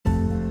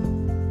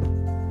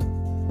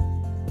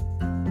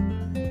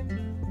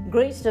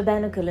Grace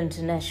Tabernacle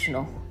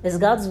International is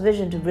God's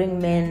vision to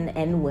bring men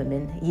and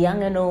women,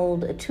 young and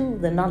old, to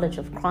the knowledge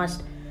of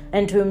Christ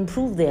and to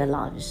improve their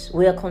lives.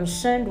 We are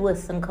concerned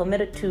with and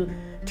committed to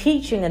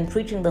teaching and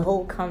preaching the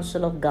whole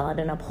counsel of God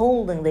and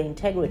upholding the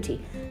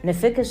integrity and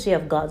efficacy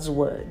of God's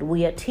word.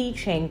 We are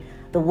teaching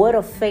the word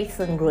of faith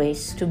and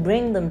grace to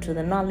bring them to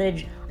the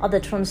knowledge of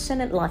the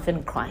transcendent life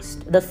in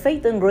Christ. The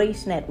Faith and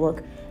Grace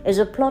Network is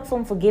a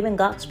platform for giving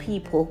God's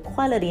people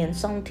quality and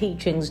sound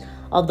teachings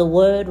of the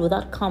word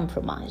without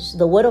compromise.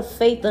 The word of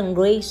faith and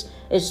grace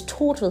is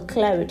taught with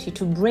clarity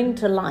to bring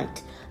to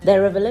light the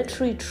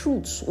revelatory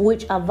truths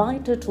which are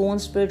vital to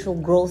one's spiritual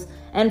growth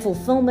and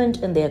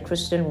fulfillment in their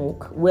Christian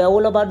walk. We are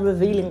all about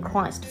revealing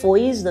Christ, for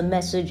He is the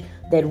message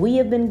that we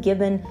have been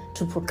given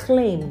to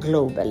proclaim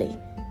globally.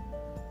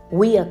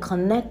 We are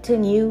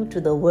connecting you to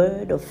the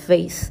word of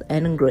faith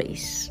and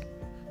grace.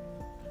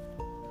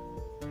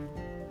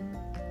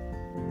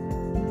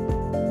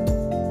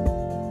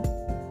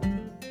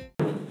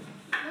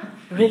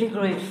 Really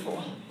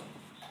grateful.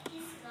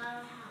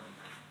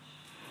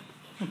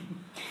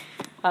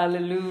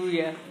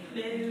 Hallelujah.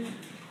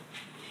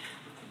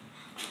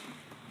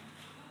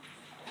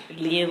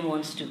 Liam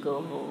wants to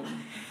go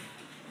home.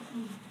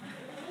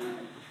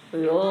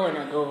 We all want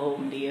to go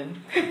home, Liam.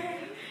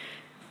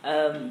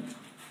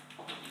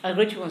 I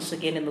greet you once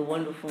again in the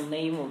wonderful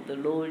name of the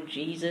Lord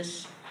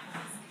Jesus.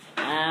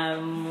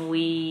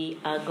 We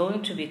are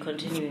going to be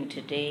continuing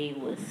today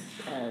with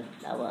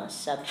our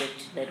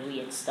subject that we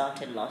had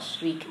started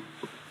last week,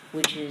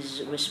 which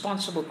is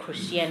responsible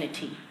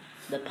Christianity,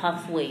 the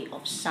pathway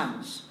of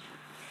sons.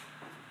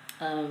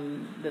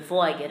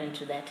 Before I get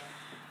into that,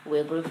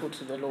 we're grateful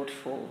to the Lord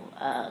for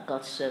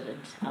God's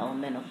servant, our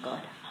man of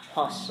God,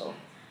 Apostle,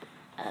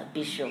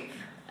 Bishop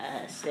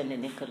Stanley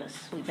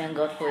Nicholas. We thank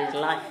God for his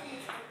life.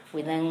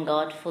 We thank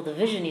God for the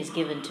vision He's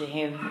given to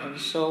him, and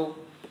so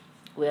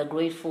we are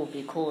grateful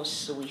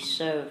because we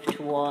serve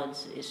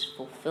towards its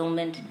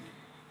fulfillment,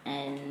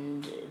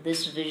 and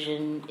this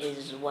vision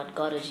is what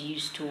God has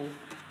used to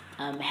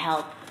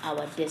help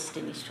our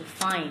destinies to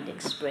find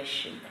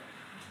expression.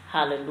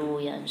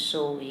 Hallelujah. And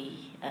so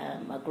we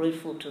are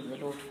grateful to the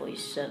Lord for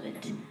His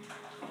servant.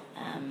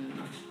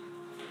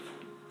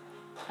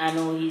 I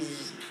know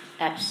he's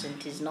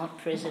absent, he's not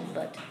present,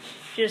 but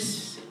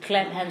just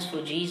clap hands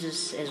for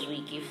Jesus as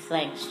we give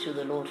thanks to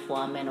the Lord for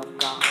our man of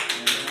God.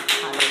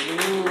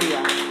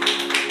 Hallelujah.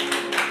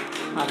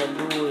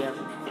 Hallelujah.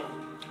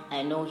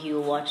 I know He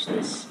will watch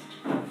this,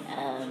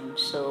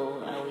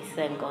 so we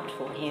thank God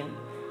for him.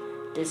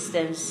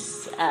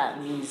 Distance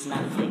means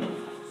nothing,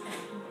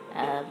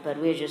 but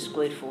we're just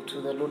grateful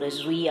to the Lord.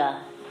 As we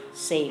are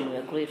saying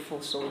we're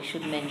grateful, so we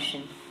should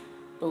mention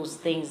those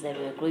things that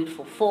we're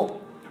grateful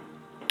for.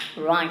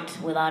 Right,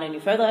 without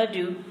any further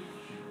ado,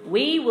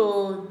 we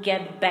will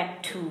get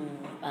back to,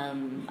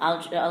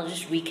 I'll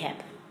just recap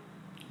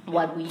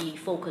what we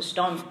focused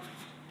on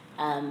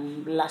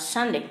last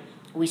Sunday.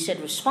 We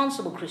said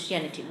responsible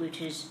Christianity,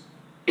 which is,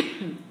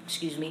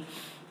 excuse me,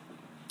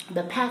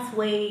 the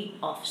pathway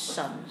of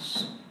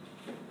sons.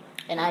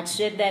 And I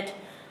said that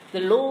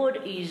the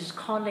Lord is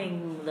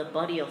calling the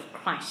body of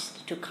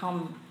Christ to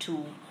come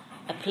to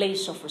a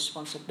place of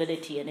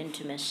responsibility and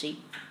intimacy.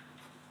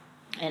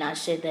 And I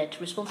said that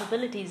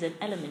responsibility is an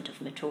element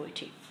of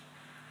maturity.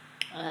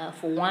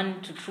 For one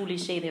to truly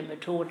say they're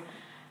matured,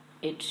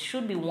 it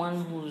should be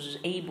one who's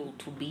able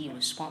to be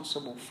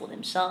responsible for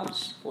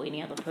themselves, for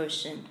any other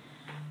person,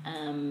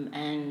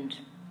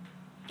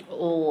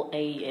 or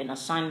an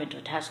assignment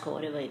or task or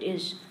whatever it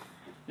is.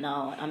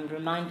 Now, I'm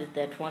reminded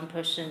that one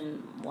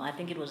person, well, I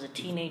think it was a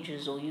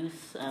teenagers or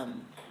youth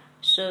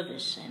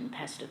service, and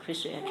Pastor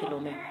Chris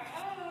Akilome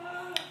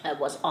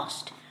was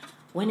asked,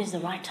 when is the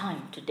right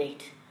time to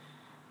date?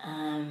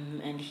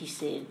 And he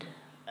said,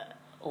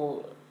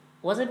 or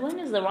was it when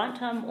is the right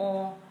time,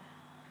 or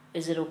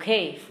is it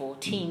okay for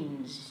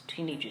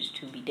teenagers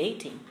to be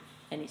dating?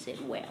 And he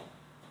said, well,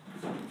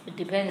 it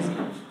depends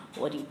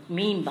what you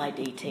mean by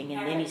dating.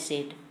 And then he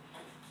said,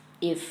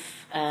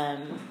 if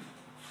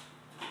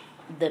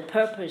the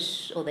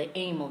purpose or the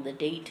aim of the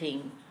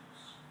dating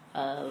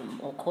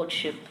or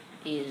courtship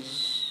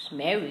is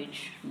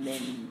marriage,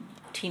 then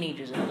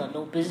teenagers have got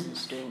no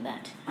business doing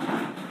that.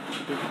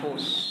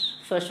 Because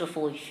first of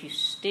all,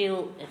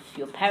 if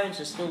your parents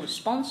are still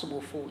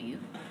responsible for you,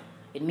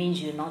 it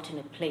means you're not in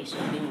a place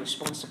of being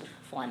responsible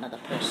for another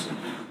person.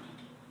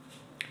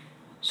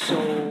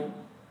 So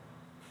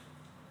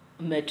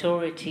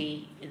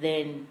maturity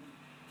then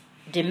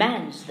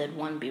demands that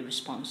one be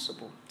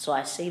responsible. So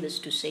I say this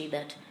to say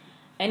that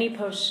any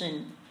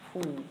person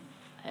who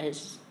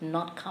has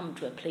not come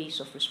to a place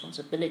of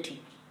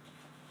responsibility,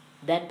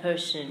 that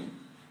person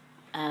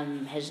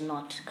has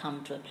not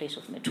come to a place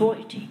of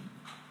maturity.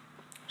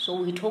 So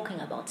we're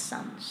talking about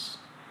sons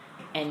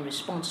and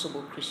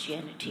responsible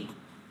Christianity.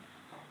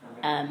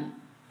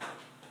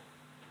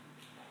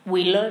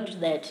 We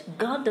learned that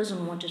God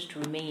doesn't want us to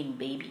remain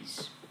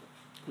babies.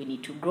 We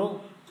need to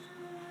grow.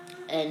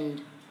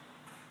 And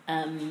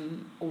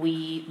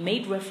we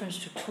made reference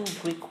to two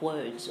Greek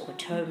words or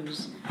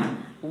terms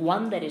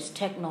one that is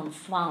teknon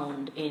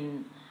found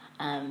in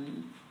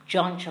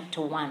John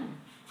chapter 1,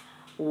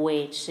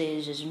 where it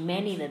says, as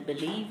many that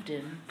believed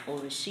him or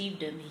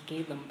received him, he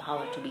gave them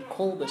power to be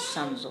called the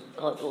sons of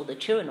God or the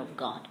children of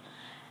God.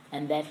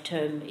 And that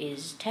term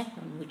is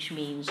teknon, which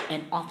means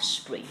an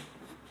offspring.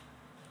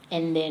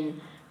 And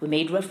then we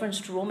made reference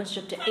to Romans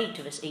chapter 8,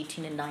 verse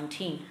 18 and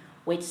 19,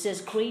 where it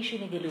says,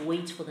 creation eagerly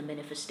waits for the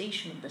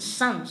manifestation of the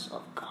sons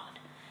of God.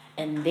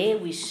 And there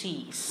we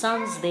see,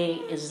 sons there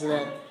is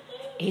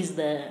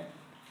the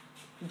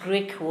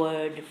Greek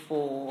word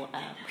for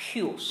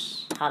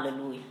huios.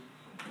 Hallelujah.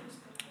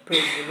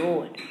 Praise the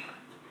Lord.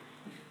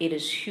 It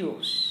is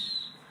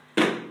huios.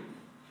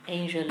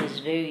 Angel is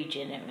very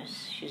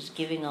generous. She's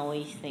giving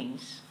away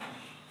things.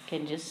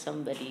 Can just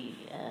somebody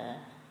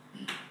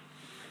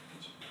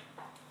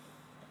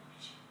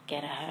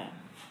get her?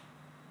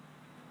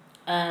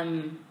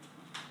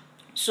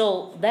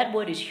 So that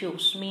word is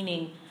huios,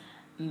 meaning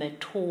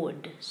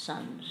matured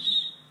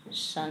sons.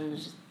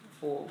 Sons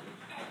or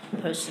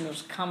person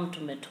who's come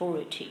to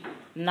maturity.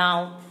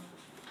 Now,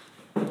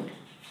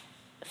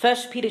 1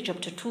 Peter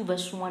chapter 2,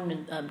 verse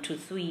 1 to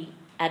 3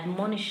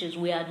 admonishes,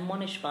 we are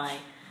admonished by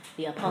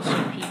the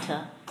Apostle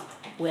Peter,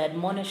 we're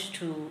admonished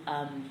to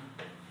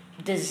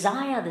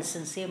desire the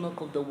sincere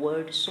milk of the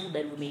word so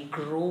that we may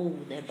grow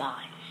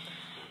thereby.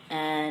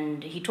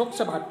 And he talks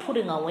about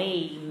putting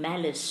away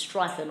malice,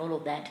 strife, and all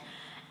of that.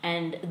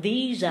 And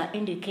these are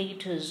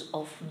indicators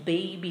of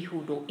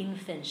babyhood or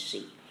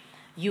infancy.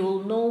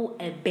 You'll know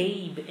a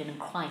babe in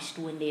Christ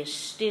when they're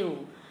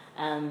still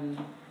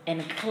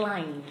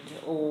inclined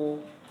or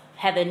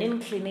have an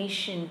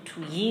inclination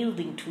to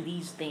yielding to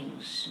these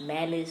things.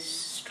 Malice,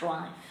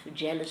 strife,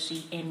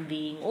 jealousy,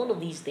 envying, all of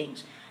these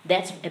things.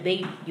 That's a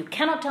baby. You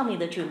cannot tell me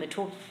that you're a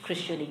mature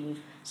Christian and you're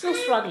still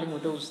struggling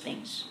with those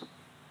things.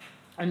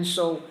 And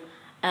so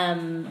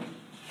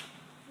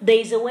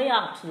there's a way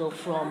out, though,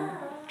 from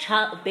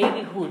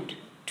babyhood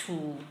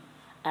to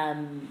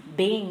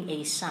being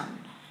a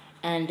son.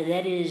 And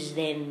that is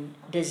then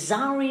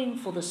desiring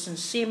for the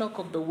sincere milk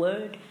of the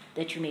word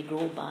that you may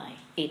grow by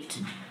it.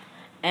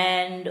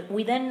 And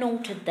we then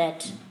noted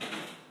that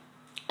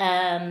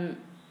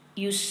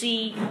you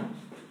see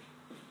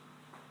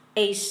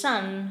a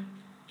son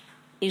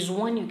is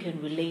one you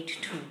can relate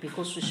to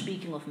because we're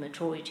speaking of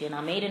maturity. And I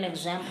made an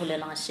example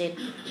and I said,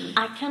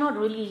 I cannot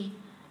really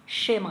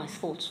share my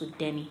thoughts with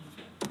Denny.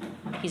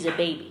 He's a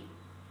baby.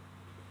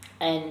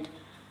 And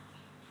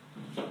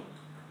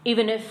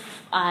even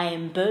if I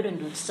am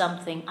burdened with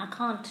something, I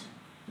can't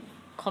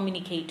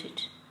communicate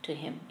it to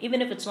him.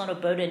 Even if it's not a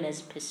burden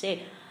as per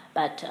se,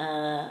 but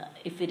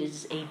if it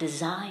is a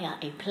desire,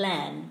 a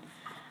plan,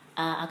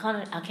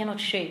 I cannot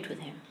share it with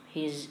him.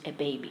 He's a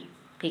baby.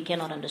 He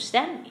cannot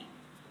understand me.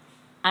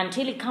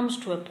 Until he comes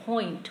to a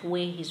point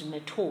where he's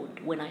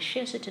matured. When I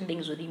share certain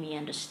things with him, he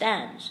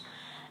understands.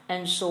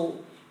 And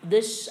so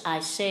this I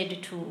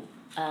said to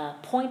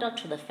point out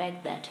to the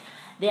fact that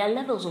there are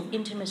levels of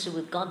intimacy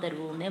with God that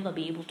we will never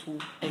be able to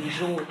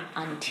enjoy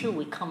until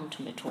we come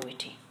to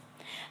maturity.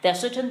 There are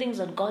certain things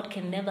that God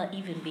can never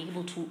even be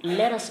able to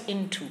let us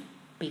into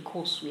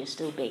because we are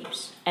still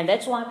babes. And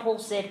that's why Paul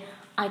said,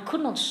 I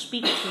could not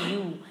speak to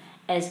you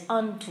as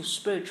unto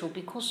spiritual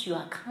because you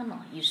are carnal,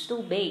 you're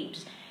still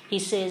babes. He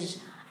says,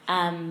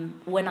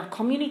 when I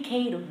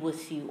communicated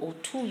with you or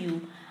to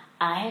you,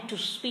 I had to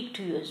speak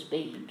to you as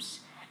babes.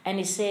 And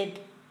he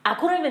said, I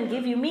couldn't even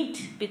give you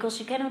meat because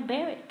you cannot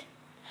bear it.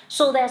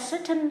 So there are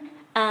certain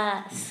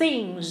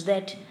things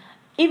that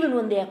even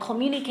when they are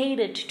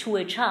communicated to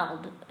a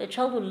child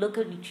will look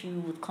at you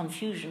with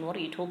confusion. What are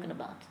you talking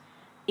about?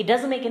 It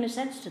doesn't make any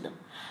sense to them.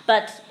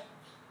 But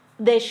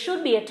there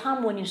should be a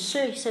time when you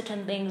say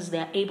certain things, they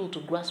are able to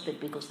grasp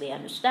it because they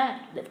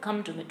understand. They've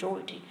come to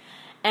maturity.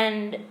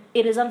 And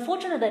it is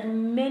unfortunate that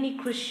many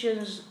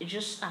Christians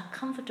just are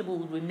comfortable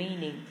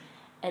remaining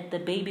at the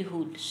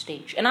babyhood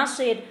stage. And I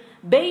said,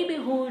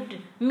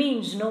 babyhood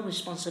means no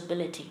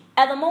responsibility.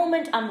 At the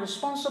moment, I'm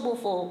responsible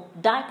for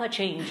diaper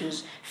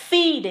changes,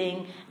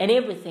 feeding, and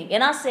everything.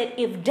 And I said,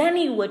 if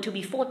Danny were to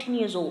be 14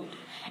 years old,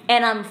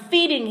 and I'm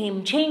feeding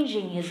him,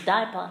 changing his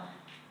diaper,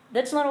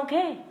 that's not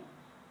okay.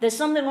 There's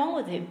something wrong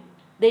with him.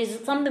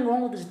 There's something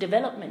wrong with his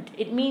development.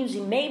 It means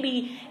he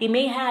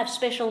may have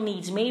special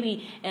needs,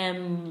 maybe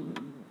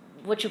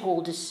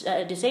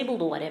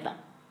disabled or whatever.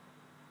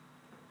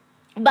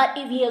 But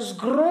if he has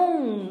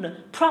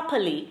grown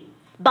properly,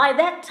 by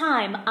that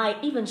time I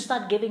even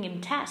start giving him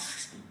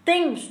tasks,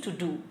 things to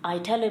do. I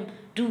tell him,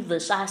 do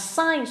this. I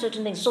assign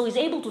certain things so he's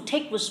able to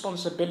take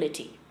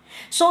responsibility.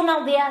 So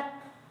now there are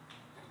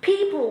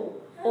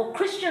people or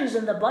Christians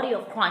in the body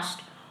of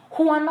Christ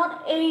who are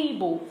not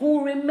able,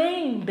 who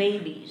remain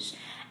babies.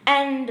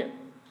 And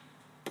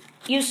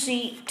you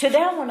see,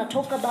 today I want to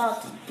talk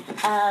about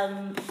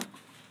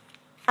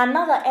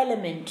another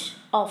element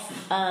of,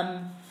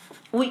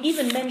 we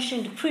even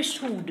mentioned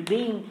priesthood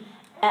being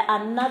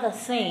another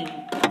thing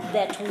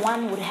that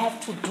one would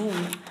have to do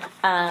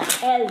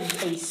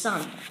as a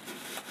son.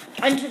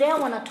 And today I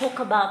want to talk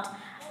about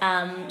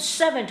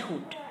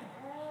servanthood.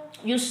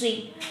 You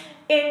see,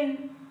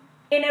 in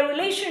in a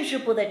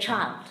relationship with a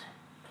child,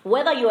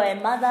 whether you are a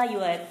mother, you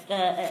are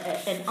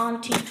an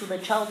auntie to the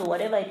child, or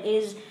whatever it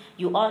is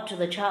you are to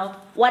the child,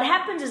 what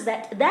happens is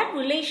that that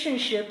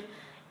relationship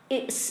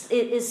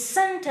is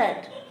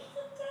centered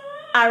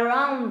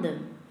around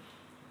them.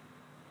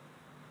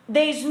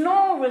 There is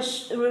no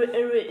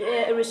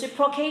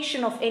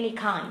reciprocation of any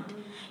kind.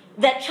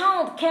 That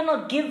child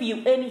cannot give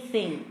you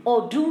anything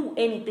or do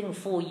anything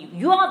for you.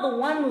 You are the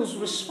one who's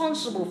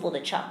responsible for the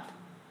child.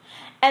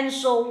 And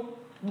so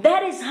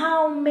that is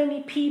how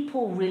many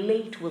people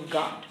relate with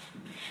God.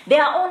 They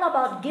are all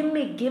about give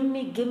me, give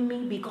me, give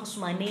me because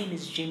my name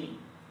is Jimmy.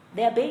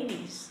 They are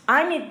babies.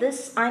 I need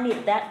this, I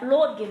need that.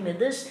 Lord, give me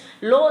this.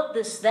 Lord,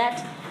 this,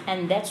 that.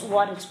 And that's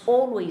what it's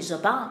always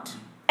about.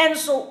 And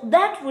so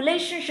that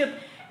relationship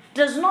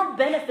does not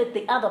benefit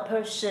the other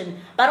person,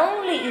 but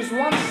only is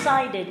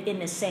one-sided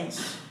in a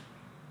sense.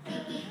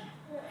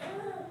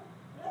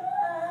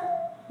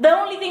 The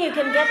only thing you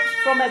can get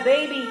from a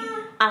baby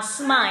are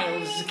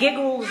smiles,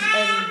 giggles,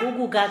 and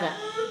goo-goo gaga.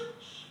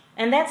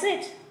 And that's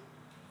it.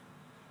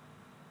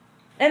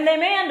 And they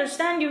may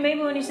understand you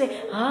maybe when you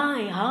say,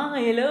 hi,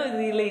 hello,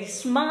 they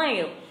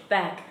smile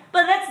back.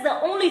 But that's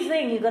the only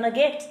thing you're going to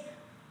get.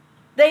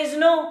 There is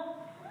no,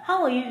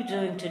 how are you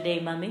doing today,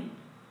 mommy?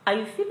 Are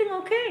you feeling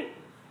okay?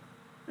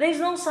 There is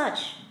no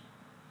such.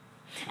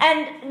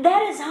 And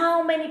that is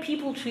how many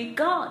people treat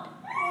God.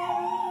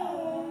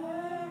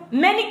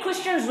 Many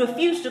Christians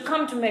refuse to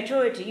come to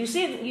maturity. You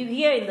see, you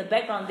hear in the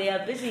background, they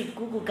are busy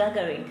goo-goo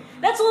gaggering.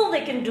 That's all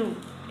they can do.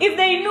 If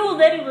they knew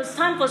that it was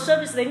time for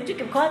service, they need to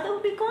keep quiet, they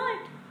would be quiet.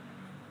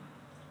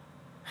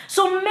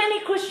 So many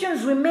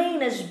Christians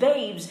remain as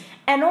babes,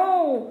 and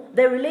all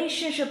their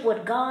relationship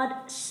with God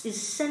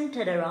is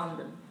centered around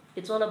them.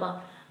 It's all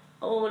about,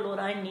 oh Lord,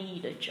 I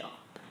need a job.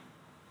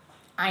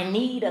 I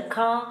need a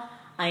car,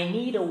 I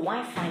need a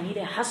wife, I need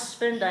a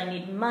husband, I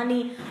need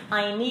money,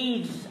 I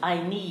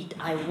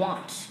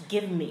want,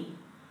 give me.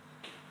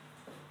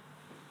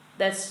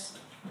 It's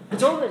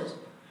always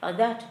like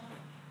that.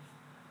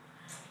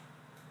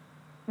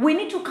 We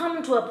need to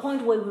come to a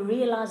point where we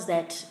realize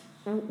that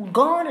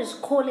God is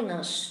calling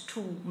us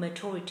to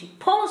maturity.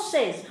 Paul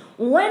says,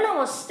 when I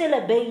was still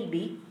a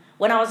baby,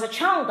 when I was a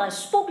child, I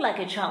spoke like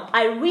a child,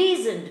 I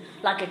reasoned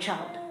like a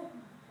child.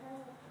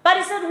 But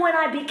he said, when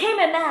I became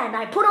a man,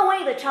 I put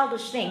away the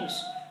childish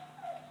things.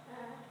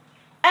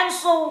 And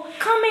so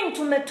coming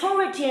to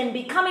maturity and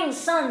becoming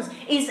sons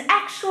is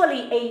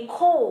actually a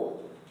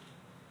call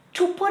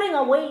to putting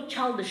away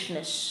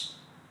childishness.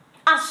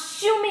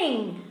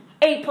 Assuming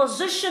a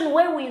position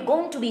where we're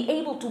going to be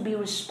able to be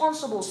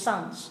responsible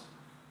sons.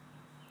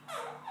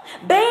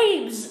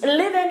 Babes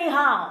live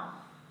anyhow.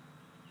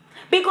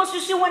 Because you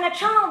see, when a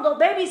child or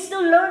baby is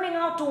still learning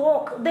how to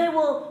walk, they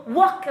will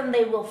walk and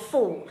they will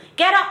fall.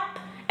 Get up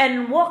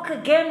and walk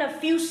again a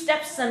few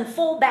steps and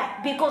fall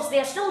back because they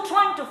are still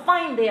trying to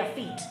find their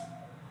feet.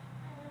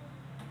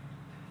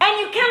 And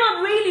you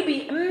cannot really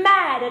be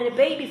mad at a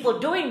baby for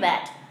doing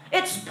that.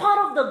 It's part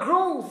of the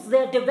growth,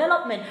 their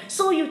development.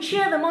 So you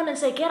cheer them on and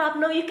say, get up,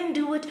 no, you can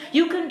do it,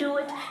 you can do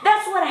it.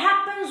 That's what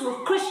happens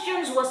with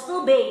Christians who are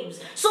still babes.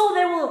 So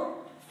they will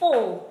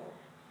fall.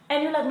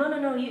 And you're like,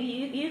 no,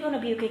 you're going to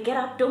be okay. Get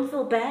up, don't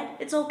feel bad,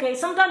 it's okay.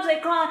 Sometimes they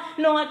cry,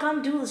 no, I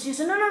can't do this. You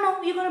say, no,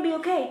 you're going to be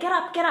okay. Get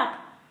up.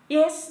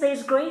 Yes,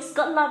 there's grace,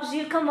 God loves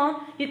you, come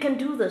on, you can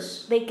do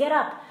this. They get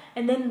up,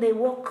 and then they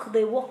walk,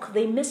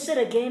 they miss it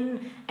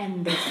again,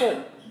 and they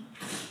fall.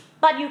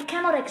 But you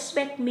cannot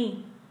expect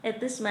me at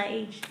this my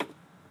age.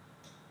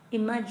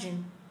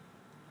 Imagine.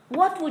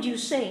 What would you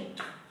say?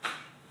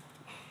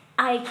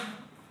 Am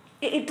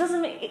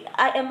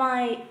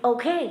I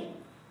okay?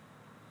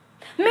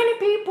 Many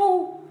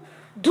people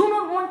do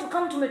not want to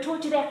come to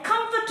maturity. They are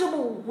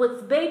comfortable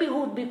with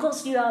babyhood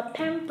because you are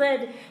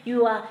pampered,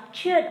 you are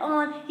cheered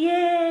on.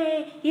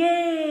 Yay,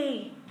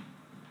 yay.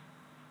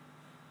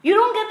 You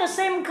don't get the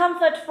same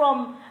comfort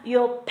from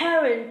your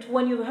parent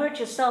when you hurt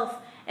yourself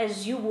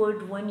as you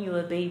would when you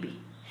were a baby.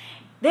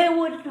 They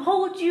would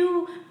hold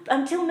you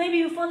until maybe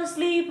you fall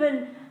asleep,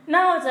 and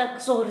now it's like,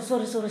 sorry.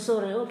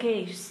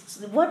 Okay,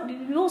 what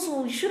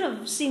you should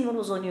have seen what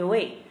was on your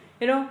way,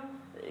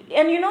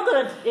 and you're not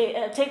going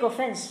to take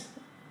offense.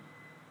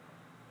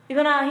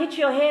 You're going to hit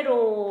your head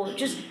or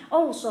just,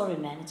 oh, sorry,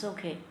 man, it's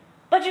okay.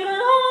 But you're going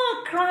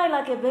to cry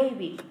like a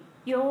baby.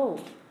 You're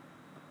old.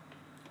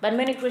 But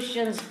many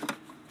Christians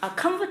are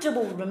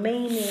comfortable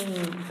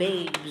remaining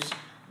babes.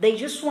 They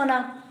just want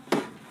to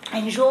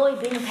enjoy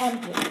being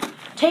pampered.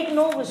 Take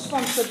no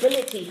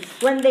responsibility.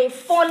 When they've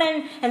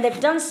fallen and they've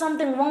done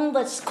something wrong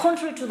that's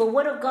contrary to the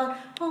word of God,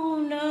 oh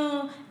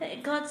no,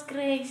 God's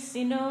grace,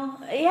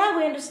 Yeah,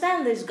 we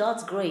understand there's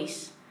God's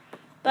grace.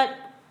 But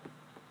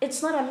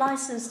it's not a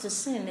license to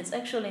sin. It's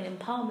actually an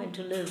empowerment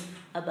to live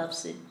above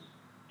sin.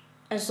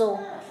 And so,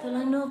 well,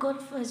 I know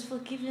God has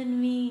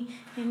forgiven me.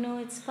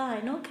 It's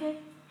fine. Okay,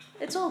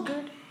 it's all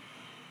good.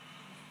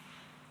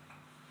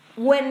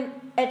 When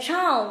a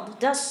child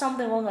does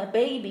something wrong, a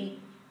baby,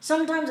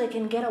 sometimes they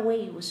can get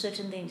away with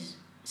certain things.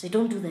 Say,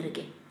 don't do that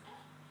again.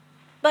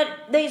 But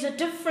there's a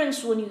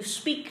difference when you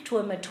speak to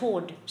a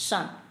matured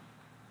son.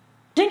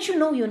 Didn't you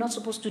know you're not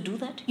supposed to do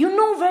that? You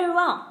know very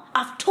well.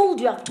 I've told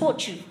you, I've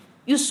taught you.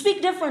 You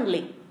speak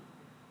differently.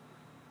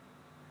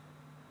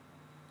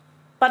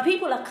 But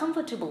people are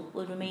comfortable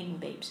with remaining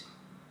babes.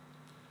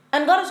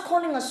 And God is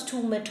calling us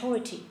to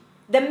maturity.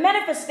 The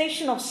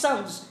manifestation of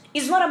sons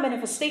is not a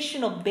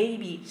manifestation of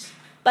babies,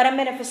 but a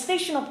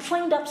manifestation of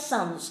trained up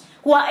sons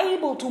who are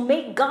able to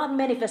make God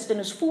manifest in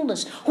His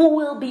fullness, who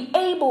will be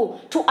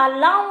able to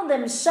allow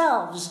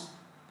themselves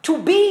to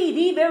be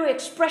the very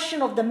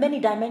expression of the many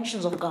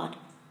dimensions of God.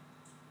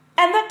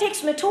 And that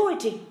takes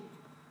maturity.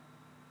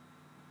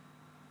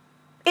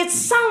 It's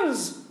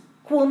sons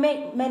who will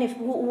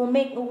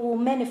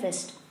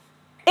manifest.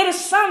 It is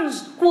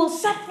sons who will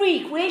set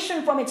free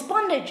creation from its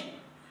bondage.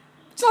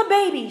 It's not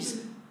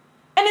babies.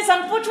 And it's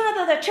unfortunate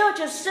that the church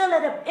is still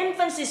at an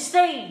infancy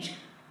stage,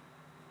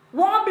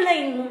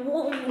 wobbling,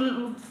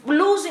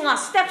 losing our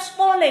steps,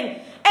 falling.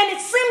 And it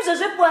seems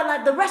as if we're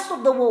like the rest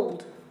of the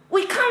world.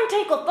 We can't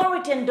take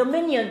authority and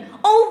dominion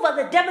over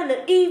the devil,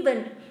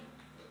 even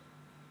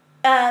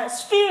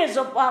spheres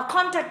of our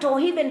contact, or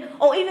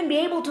even be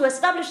able to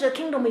establish the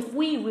kingdom if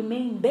we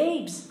remain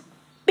babes.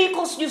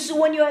 Because you see,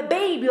 when you're a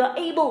babe, you are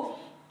able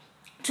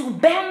to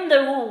bend the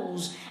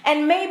rules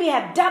and maybe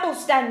have double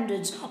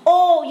standards,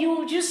 or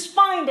you just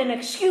find an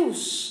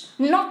excuse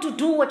not to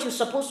do what you're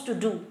supposed to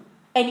do,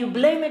 and you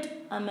blame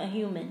it. I'm a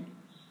human.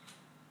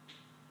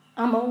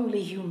 I'm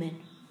only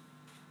human.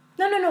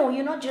 No,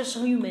 you're not just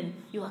human.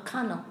 You are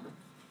carnal.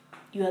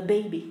 You are a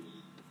baby.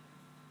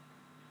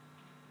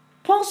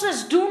 Paul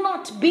says, do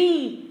not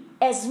be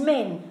as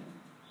men.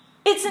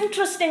 It's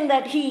interesting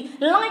that he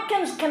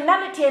likens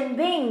carnality and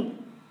being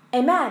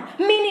a man.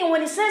 Meaning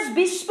when he says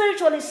be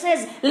spiritual, he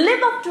says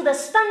live up to the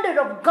standard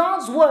of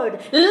God's word.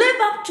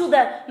 Live up to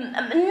the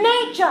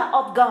nature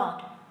of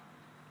God.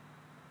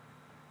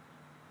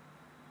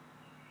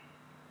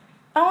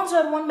 I once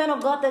heard one man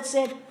of God that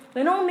said,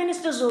 when all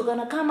ministers are going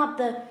to come up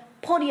the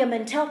podium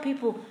and tell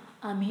people,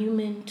 I'm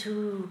human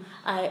too,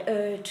 I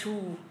err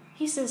too.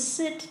 He says,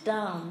 sit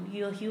down,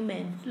 you're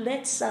human.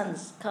 Let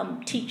sons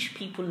come teach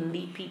people and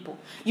lead people.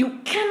 You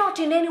cannot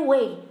in any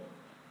way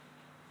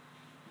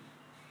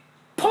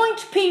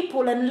point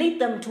people and lead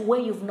them to where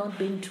you've not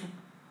been to.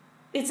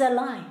 It's a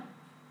lie.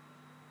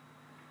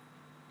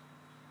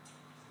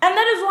 And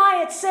that is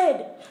why it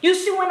said, you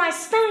see, when I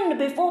stand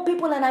before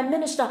people and I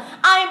minister,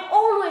 I'm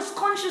always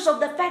conscious of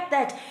the fact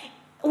that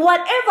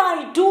whatever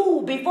I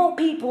do before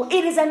people,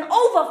 it is an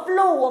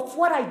overflow of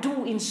what I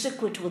do in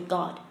secret with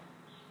God.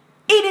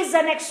 It is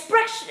an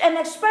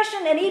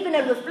expression and even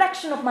a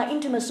reflection of my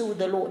intimacy with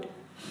the Lord.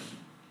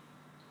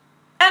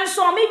 And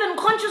so I'm even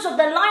conscious of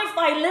the life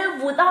I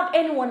live without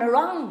anyone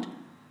around.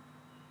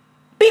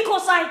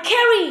 Because I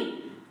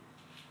carry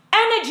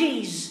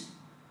energies.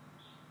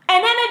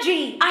 And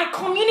energy, I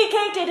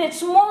communicate it,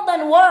 it's more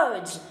than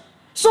words.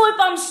 So if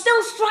I'm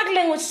still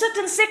struggling with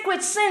certain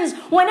secret sins,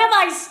 whenever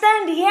I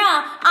stand here,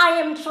 I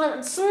am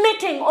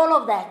transmitting all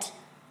of that.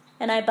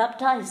 And I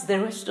baptize the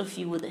rest of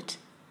you with it.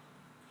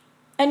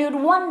 And you'd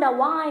wonder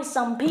why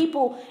some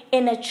people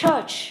in a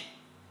church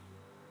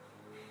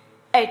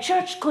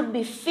could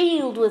be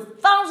filled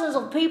with thousands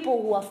of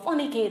people who are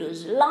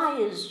fornicators,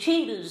 liars,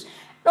 cheaters,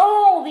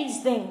 all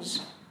these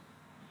things.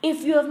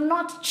 If you have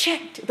not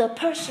checked the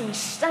person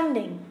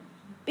standing,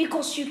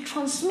 because you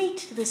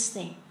transmit this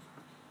thing.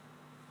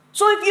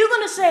 So if you're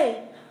going to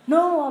say,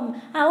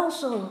 no, I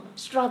also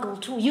struggle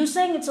too. You're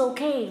saying it's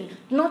okay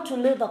not to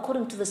live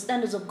according to the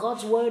standards of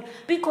God's word,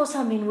 because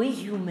we're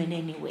human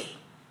anyway.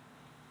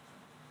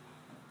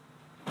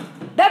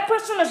 That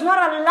person has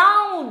not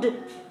allowed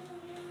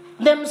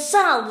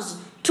themselves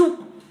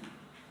to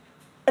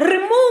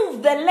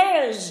remove the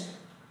layers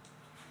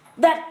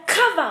that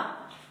cover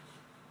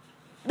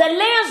the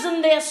layers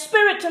in their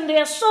spirit and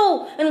their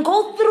soul, and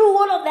go through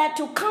all of that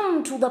to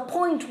come to the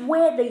point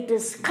where they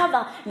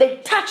discover, they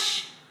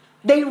touch,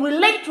 they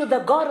relate with the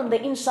God on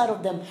the inside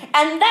of them.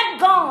 And that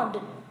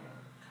God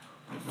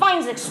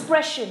finds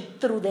expression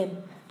through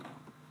them.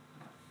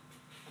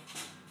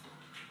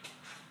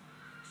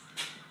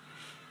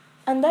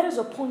 And that is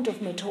a point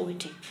of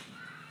maturity.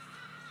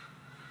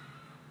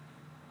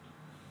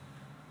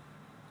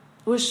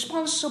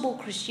 Responsible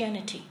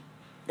Christianity,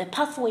 the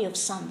pathway of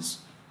sons.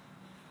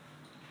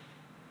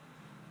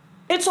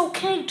 It's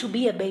okay to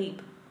be a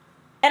babe.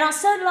 And I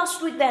said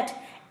last week that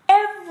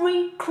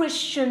every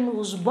Christian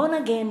who's born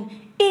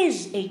again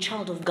is a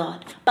child of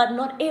God, but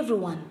not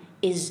everyone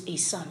is a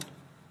son.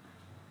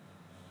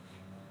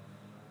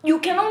 You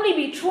can only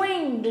be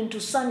trained into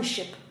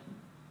sonship.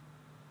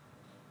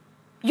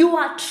 You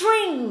are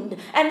trained,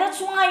 and that's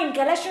why in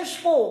Galatians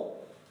 4,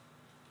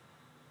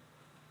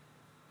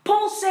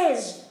 Paul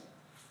says,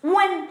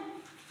 when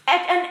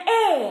an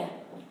heir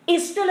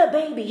is still a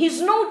baby,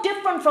 he's no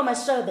different from a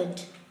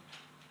servant.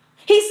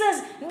 He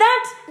says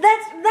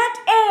that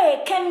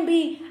heir can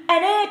be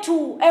an heir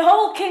to a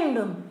whole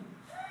kingdom.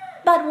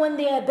 But when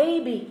they are a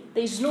baby,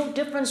 there's no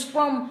difference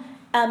from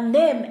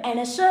them and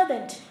a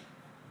servant.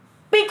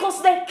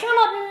 Because they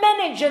cannot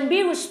manage and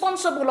be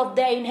responsible of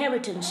their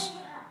inheritance.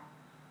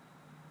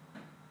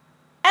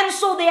 And And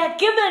so they are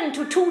given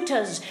to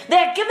tutors, they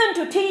are given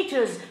to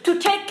teachers to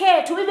take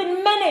care, to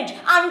even manage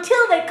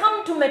until they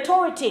come to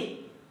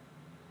maturity.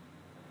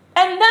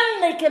 And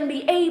then they can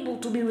be able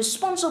to be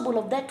responsible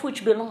of that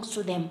which belongs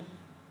to them.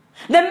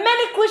 There are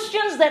many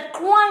Christians that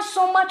cry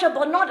so much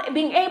about not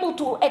being able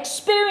to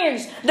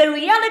experience the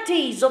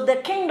realities of the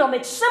kingdom.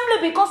 It's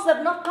simply because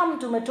they've not come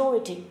to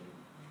maturity.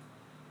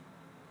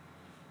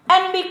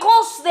 And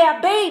because they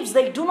are babes,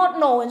 they do not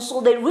know, and so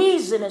they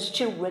reason as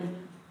children.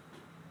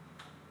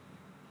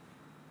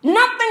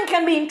 Nothing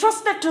can be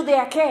entrusted to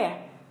their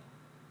care.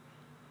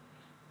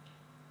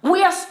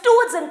 We are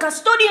stewards and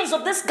custodians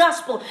of this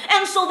gospel.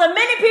 And so the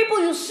many people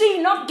you see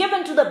not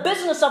given to the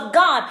business of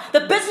God,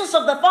 the business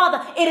of the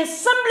Father, it is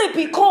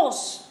simply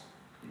because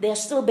they are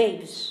still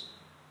babes.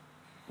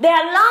 Their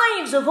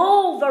lives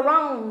evolve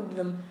around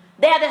them.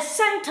 They are the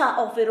center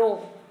of it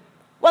all.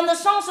 When the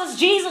song says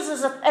Jesus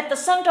is at the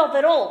center of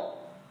it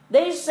all,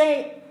 they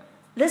say,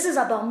 this is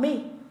about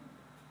me.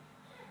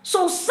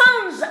 So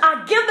sons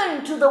are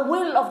given to the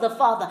will of the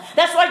Father.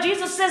 That's why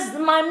Jesus says,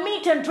 my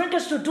meat and drink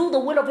is to do the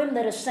will of him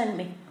that has sent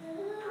me.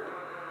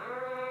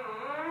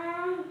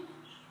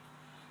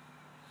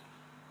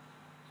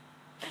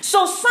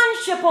 So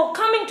sonship or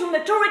coming to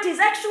maturity is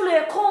actually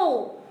a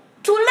call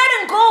to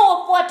letting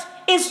go of what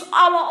is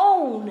our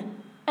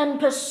own and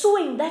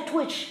pursuing that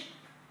which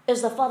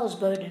is the Father's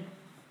burden.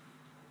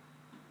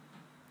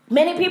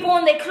 Many people,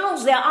 when they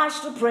close their eyes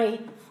to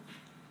pray,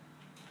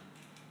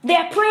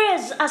 their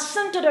prayers are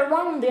centered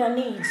around their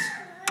needs,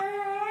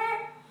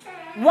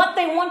 what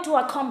they want to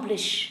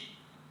accomplish,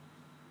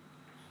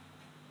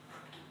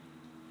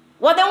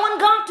 what they want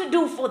God to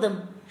do for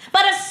them.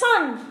 But as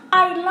son,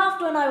 I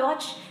laughed when I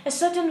watched a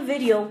certain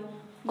video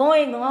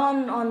going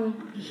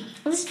on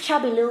this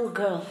chubby little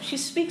girl. She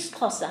speaks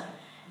Xhosa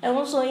and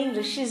also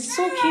English. She's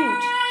so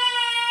cute.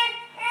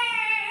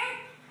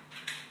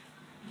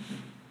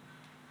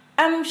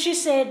 She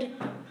said,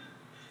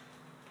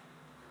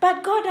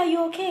 but God, are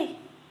you okay?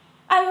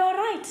 Are you all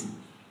right?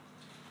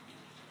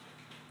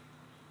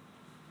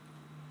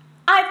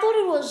 I thought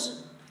it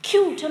was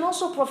cute and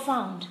also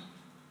profound.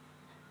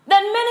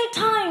 That many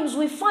times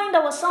we find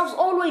ourselves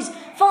always,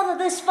 Father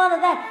this, Father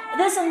that,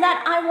 this and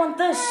that, I want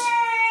this.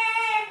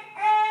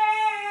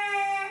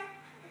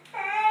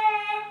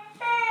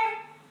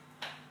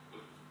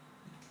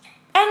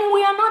 And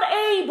we are not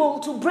able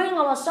to bring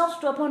ourselves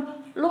to a point,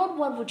 Lord,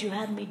 what would you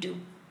have me do?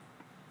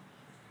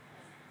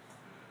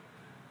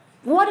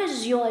 What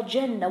is your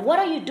agenda? What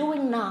are you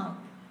doing now?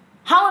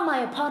 How am I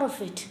a part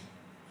of it?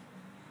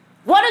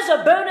 What is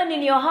a burden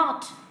in your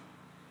heart?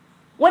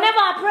 Whenever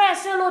I pray, I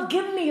say, Lord,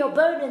 give me your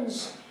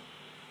burdens.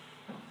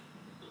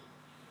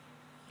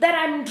 That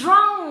I'm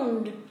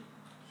drowned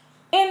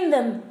in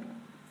them.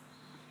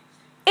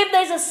 If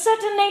there's a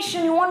certain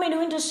nation you want me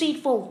to intercede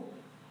for,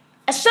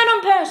 a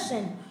certain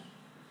person,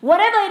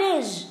 whatever it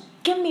is,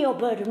 give me your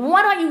burden.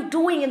 What are you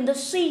doing in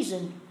this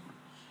season?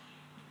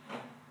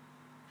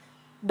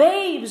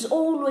 Babes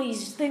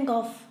always think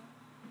of,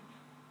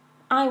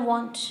 I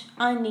want,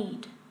 I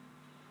need,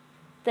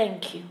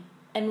 thank you.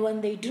 And when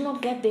they do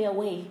not get their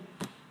way,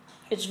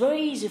 it's very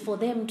easy for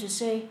them to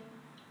say,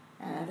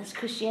 this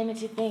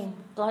Christianity thing,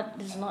 God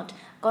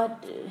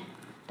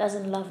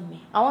doesn't love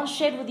me. I once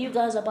shared with you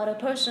guys about a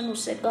person who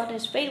said God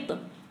has failed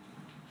them.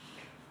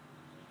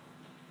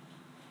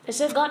 They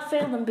said God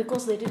failed them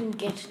because they didn't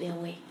get their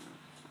way.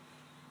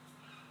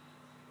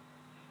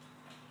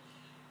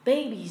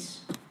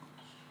 Babies.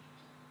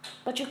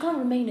 But you can't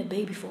remain a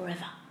baby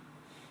forever.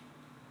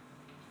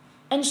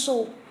 And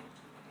so,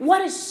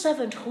 what is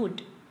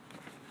servanthood?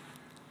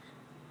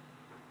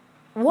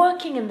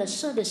 Working in the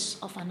service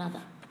of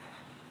another.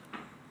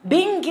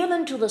 Being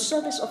given to the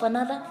service of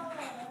another.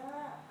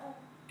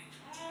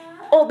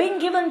 Or being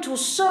given to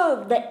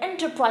serve the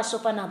enterprise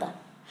of another.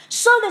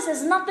 Service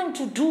has nothing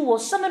to do, or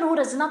servanthood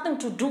has nothing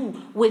to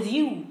do with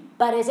you,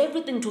 but has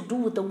everything to do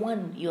with the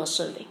one you are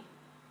serving.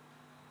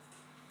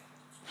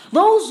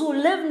 Those who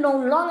live no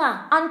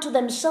longer unto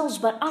themselves,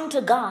 but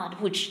unto God,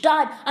 which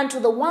died, unto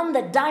the one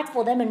that died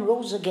for them and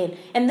rose again.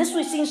 And this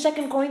we see in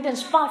 2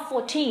 Corinthians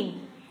 5:14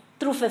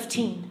 through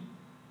 15.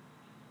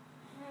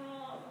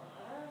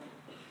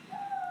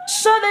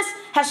 Service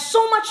has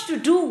so much to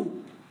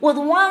do with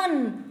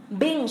one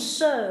being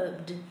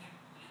served,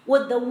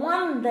 with the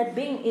one that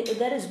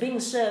is being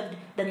served,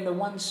 than the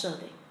one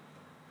serving.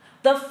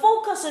 The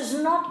focus is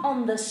not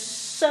on the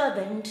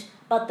servant,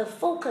 but the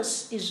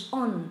focus is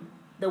on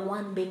the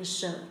one being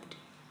served.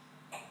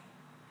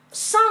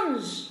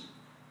 Sons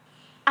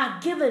are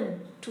given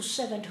to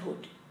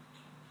servanthood.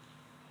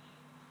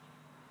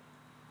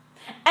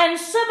 And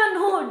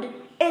servanthood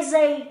is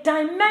a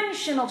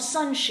dimension of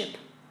sonship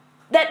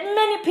that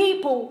many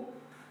people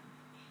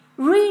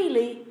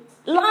really,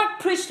 like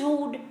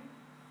priesthood,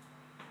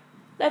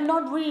 they've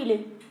not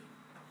really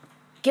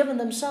given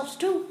themselves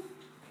to.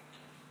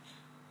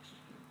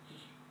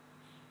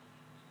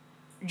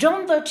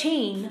 John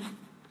 13,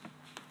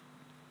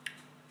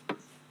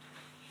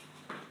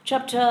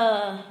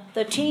 chapter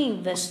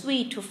 13, verse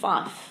 3 to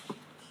 5.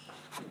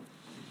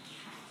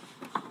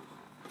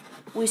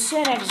 we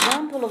see an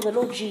example of the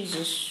Lord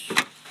Jesus.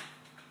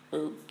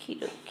 Okie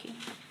dokie.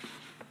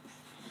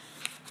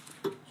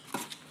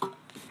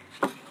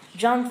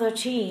 John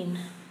 13.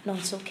 No,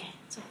 it's okay.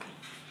 It's okay.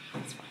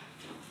 It's fine.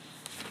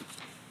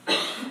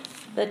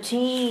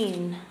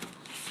 13.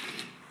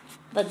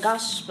 The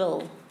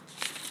Gospel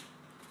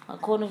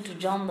according to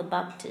John the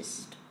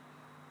Baptist.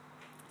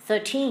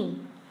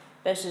 13,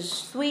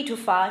 verses 3 to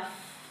 5.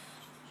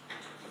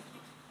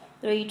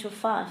 3 to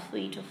 5.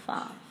 3 to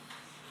 5.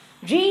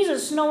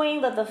 Jesus,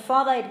 knowing that the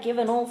Father had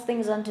given all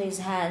things unto his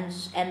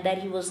hands, and that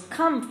he was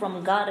come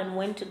from God and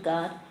went to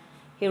God,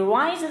 he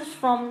riseth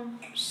from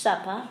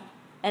supper,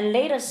 and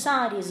laid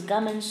aside his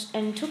garments,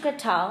 and took a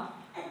towel,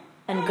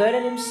 and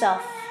girded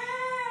himself.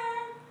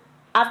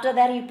 After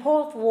that he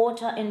poured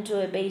water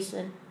into a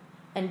basin,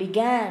 and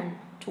began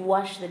to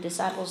wash the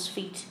disciples'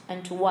 feet,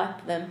 and to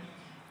wipe them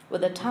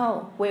with a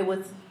towel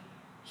wherewith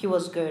he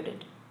was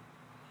girded.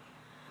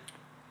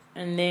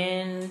 And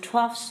then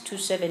 12 to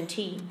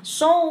 17.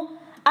 So,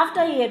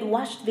 after he had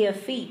washed their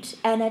feet,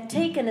 and had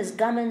taken his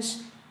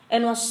garments,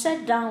 and was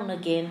set down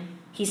again,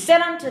 he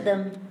said unto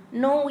them,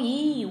 Know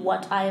ye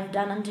what I have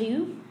done unto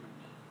you?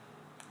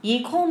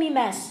 Ye call me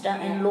Master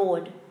and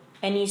Lord,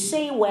 and ye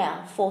say,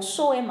 Well, for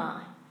so am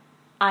I.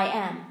 I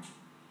am.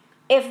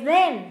 If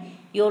then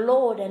your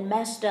Lord and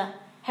Master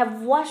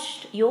have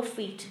washed your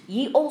feet,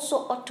 ye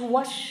also ought to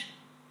wash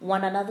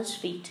one another's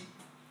feet.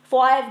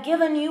 For I have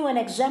given you an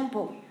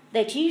example,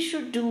 that ye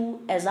should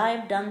do as I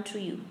have done to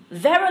you.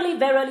 Verily,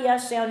 verily, I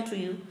say unto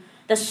you,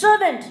 the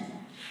servant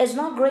is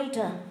not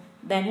greater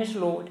than his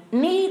Lord,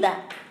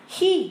 neither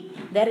he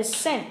that is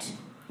sent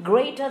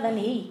greater than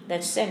he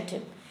that sent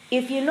him.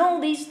 If you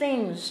know these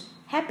things,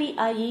 happy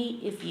are ye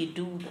if you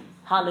do them.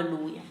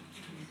 Hallelujah.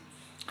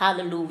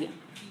 Hallelujah.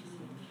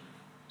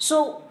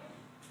 So,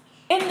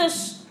 in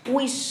this,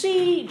 we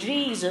see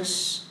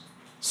Jesus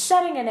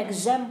setting an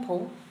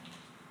example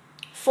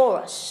for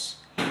us.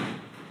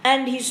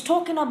 And he's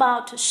talking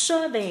about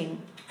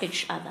serving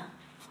each other.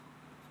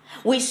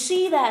 We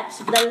see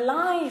that the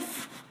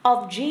life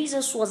of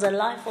Jesus was a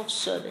life of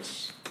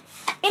service.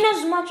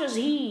 Inasmuch as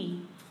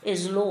he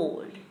is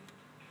Lord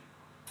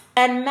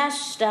and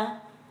Master,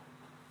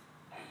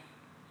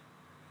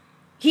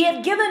 he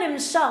had given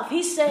himself,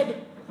 he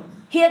said,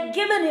 he had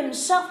given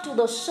himself to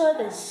the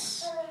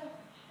service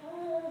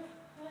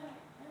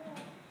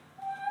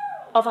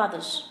of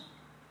others.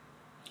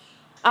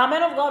 Our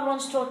man of God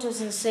once taught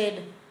us and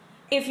said,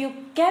 if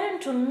you get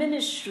into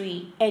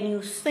ministry and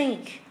you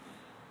think,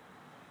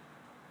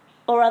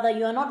 or rather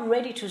you are not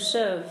ready to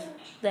serve,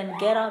 then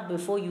get out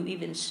before you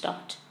even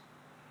start.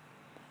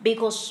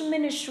 Because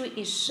ministry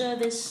is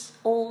service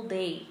all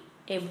day,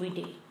 every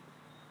day.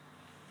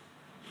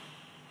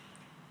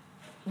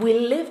 We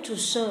live to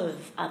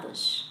serve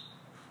others.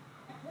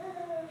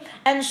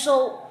 And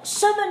so,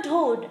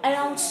 servanthood, and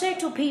I would say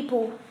to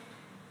people,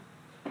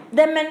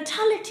 the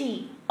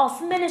mentality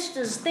of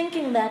ministers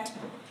thinking that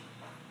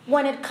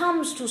when it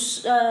comes to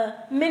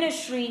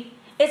ministry,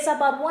 it's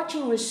about what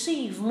you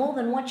receive more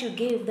than what you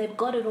give, they've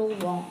got it all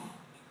wrong.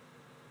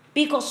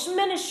 Because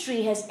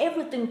ministry has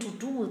everything to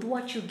do with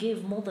what you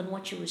give more than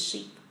what you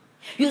receive.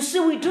 You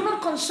see, we do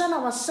not concern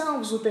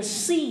ourselves with the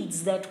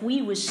seeds that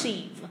we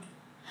receive,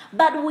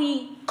 but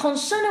we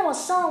concern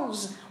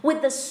ourselves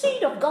with the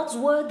seed of God's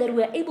word that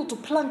we are able to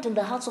plant in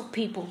the hearts of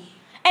people.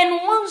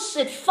 And once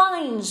it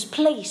finds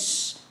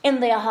place in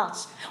their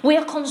hearts, we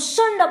are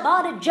concerned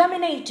about it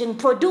germinating,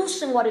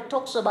 producing what it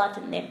talks about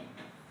in them.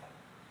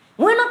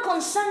 We're not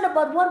concerned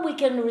about what we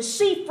can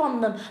receive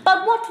from them,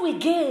 but what we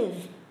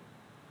give.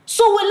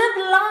 So we live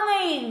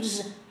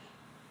lives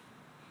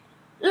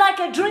like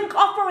a drink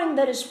offering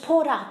that is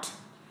poured out.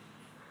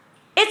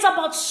 It's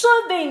about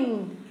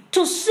serving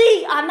to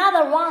see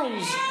another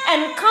rise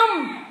and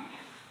come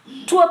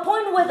to a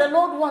point where the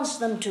Lord wants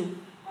them to.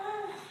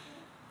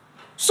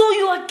 So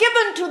you are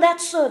given to that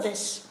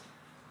service.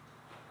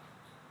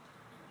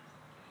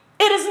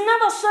 It is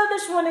never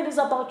service when it is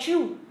about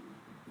you,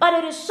 but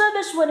it is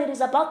service when it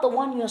is about the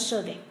one you are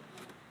serving.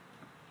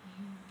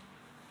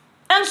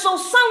 And so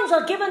sons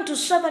are given to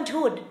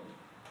servanthood.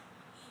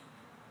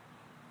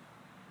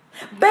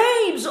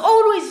 Babes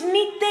always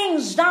need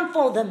things done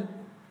for them.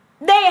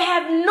 They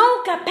have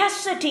no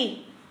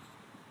capacity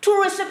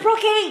to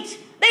reciprocate.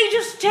 They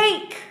just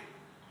take.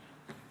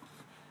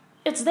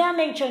 It's their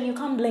nature and you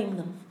can't blame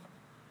them.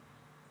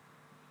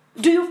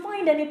 Do you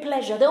find any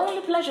pleasure? The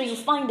only pleasure you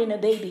find in a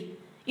baby.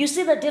 You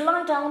see, the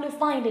delight I only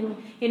find in,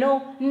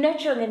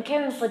 nurturing and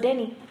caring for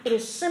Denny, it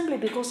is simply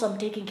because I'm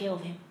taking care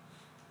of him.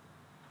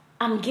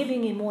 I'm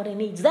giving him what he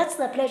needs. That's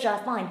the pleasure I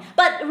find.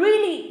 But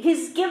really,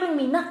 he's giving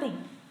me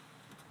nothing.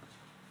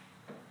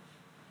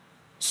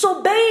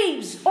 So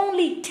babes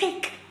only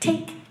take.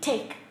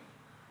 And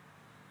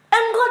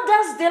God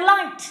does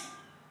delight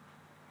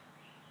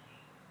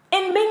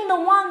in being the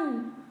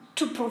one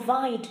to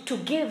provide, to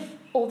give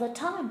all the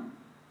time.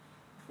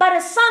 But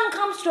a son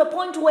comes to a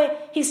point where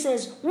he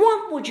says,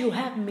 what would you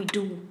have me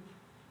do?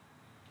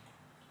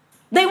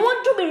 They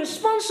want to be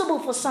responsible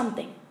for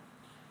something.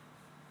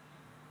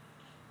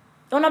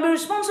 They want to be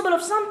responsible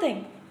of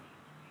something.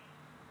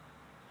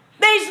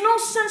 is no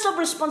sense of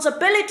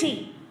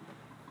responsibility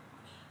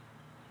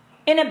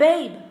in a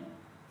babe.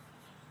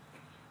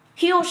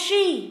 He or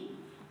she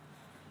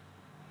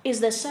is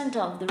the center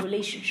of the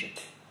relationship.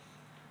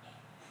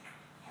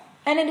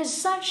 And it is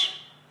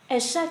such a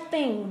sad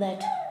thing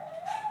that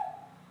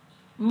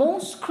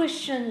most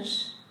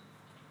Christians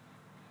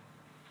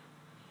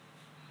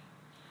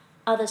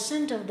are the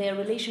center of their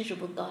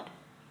relationship with God.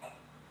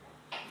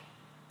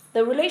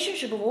 The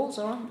relationship revolves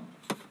around them.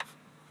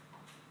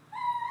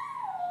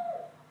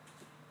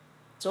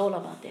 It's all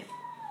about them.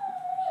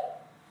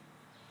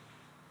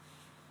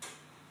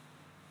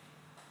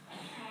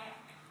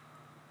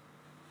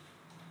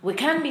 We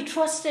can't be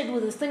trusted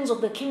with the things of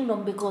the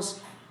kingdom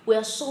because we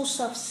are so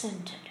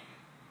self-centered.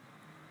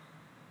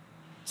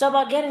 It's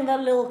about getting that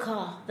little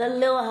car, that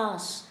little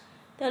house,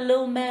 that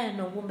little man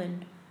or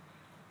woman,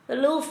 the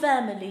little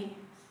family,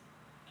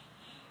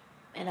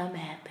 and I'm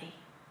happy.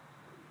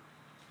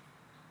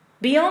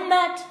 Beyond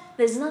that,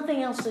 there's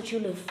nothing else that you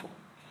live for.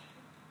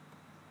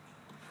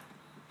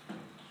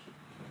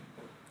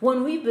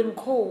 When we've been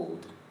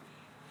called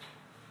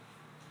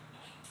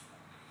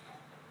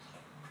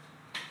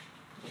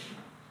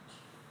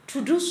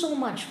to do so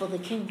much for the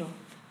kingdom,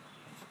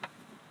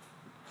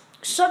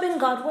 serving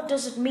God, what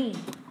does it mean?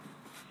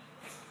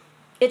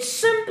 It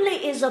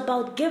simply is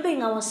about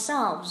giving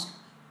ourselves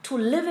to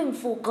living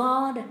for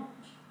God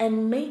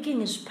and making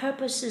His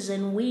purposes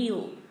and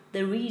will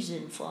the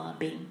reason for our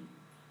being.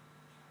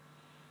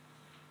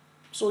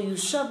 So you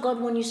serve God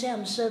when you say,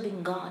 I'm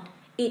serving God.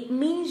 It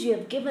means you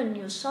have given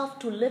yourself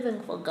to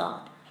living for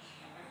God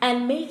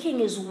and making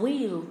His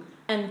will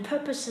and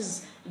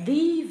purposes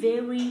the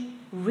very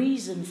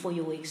reason for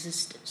your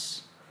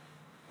existence.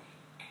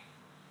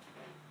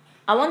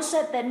 I once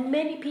said that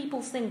many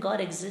people think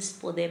God exists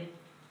for them.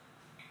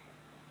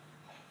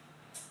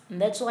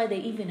 And that's why they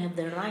even have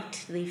the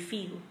right, they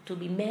feel, to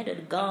be mad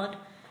at God,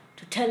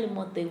 to tell Him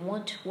what they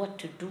want, what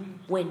to do,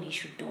 when He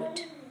should do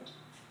it.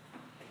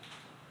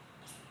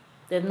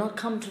 They have not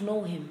come to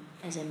know Him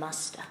as a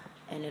master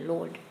and a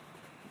Lord.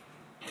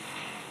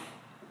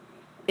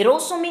 It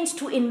also means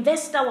to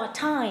invest our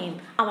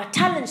time, our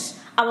talents,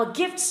 our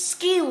gifts,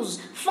 skills,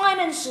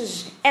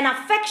 finances, and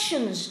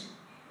affections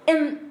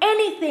in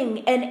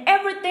anything and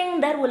everything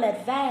that will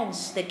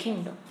advance the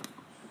kingdom.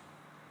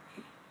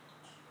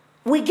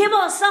 We give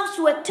ourselves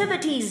to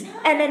activities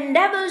and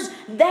endeavors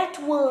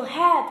that will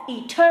have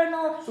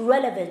eternal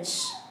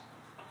relevance.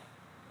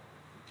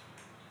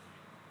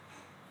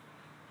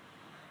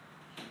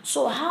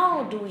 So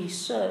how do we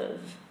serve?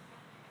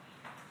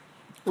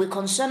 We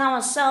concern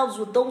ourselves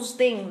with those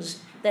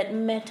things that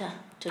matter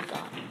to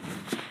God.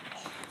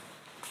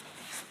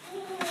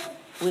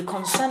 We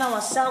concern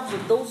ourselves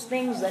with those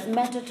things that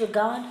matter to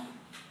God.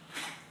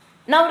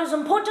 Now it is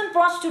important for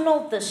us to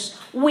note this.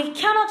 We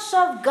cannot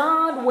serve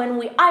God when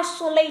we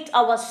isolate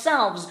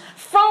ourselves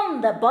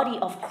from the body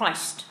of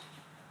Christ.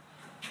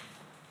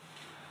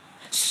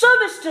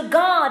 Service to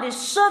God is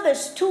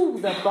service to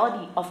the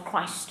body of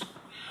Christ,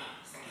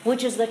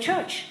 which is the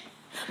church.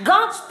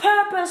 God's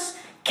purpose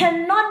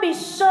cannot be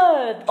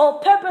served, or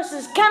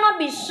purposes cannot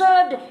be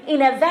served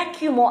in a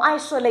vacuum or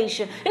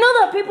isolation. You know,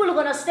 there are people who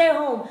are going to stay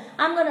home.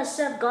 I'm going to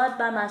serve God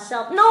by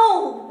myself.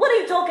 No, what are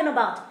you talking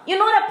about? You're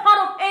not a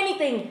part of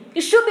anything.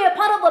 You should be a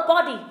part of the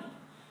body.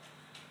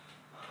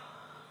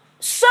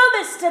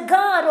 Service to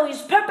God or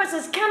His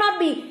purposes cannot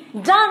be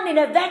done in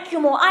a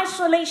vacuum or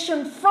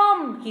isolation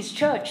from His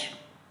church.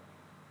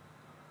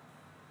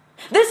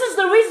 This is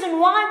the reason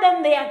why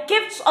then there are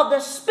gifts of the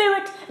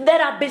Spirit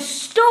that are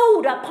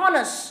bestowed upon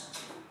us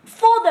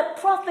for the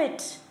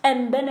profit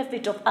and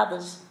benefit of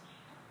others.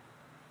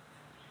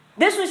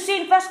 This we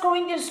see in 1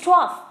 Corinthians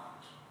 12.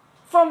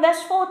 From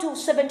verse 4 to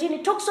 17,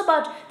 it talks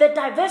about the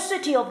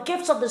diversity of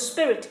gifts of the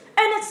Spirit.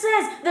 And it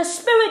says the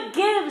Spirit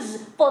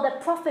gives for the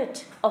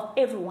profit of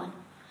everyone.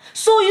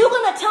 So you're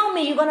going to tell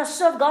me you're going to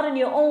serve God in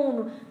your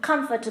own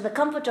comfort, to the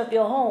comfort of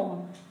your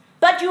home.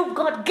 But you've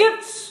got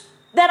gifts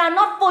that are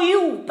not for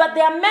you, but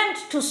they are meant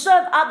to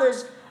serve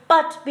others.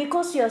 But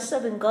because you are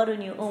serving God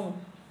on your own.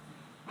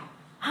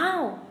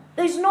 How?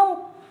 It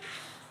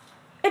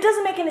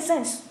doesn't make any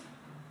sense.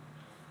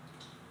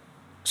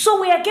 So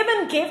we are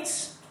given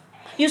gifts.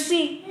 You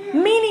see,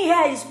 Minnie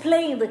here is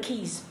playing the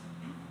keys.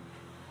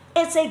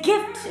 It's a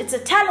gift, it's a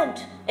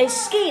talent, a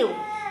skill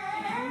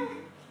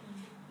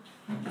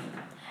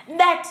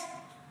that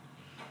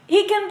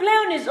he can play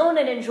on his own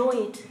and enjoy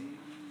it.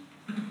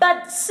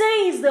 But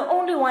say he's the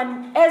only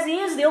one, as he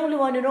is the only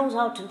one who knows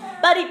how to,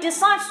 but he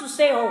decides to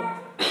stay home.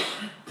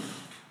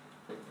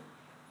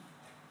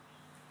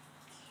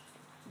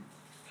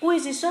 Who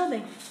is he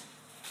serving?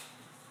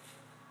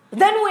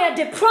 Then we are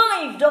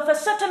deprived of a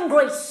certain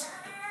grace.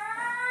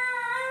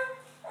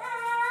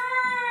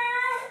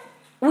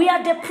 We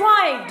are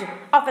deprived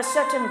of a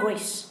certain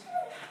grace.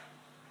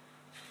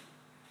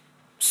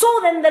 So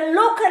then the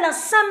local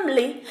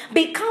assembly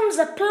becomes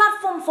a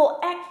platform for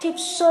active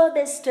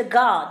service to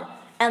God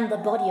and the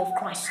body of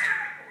Christ.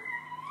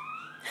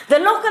 The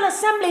local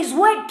assembly is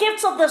where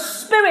gifts of the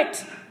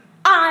Spirit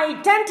are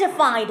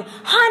identified,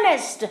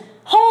 harnessed,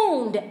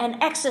 honed,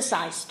 and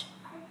exercised.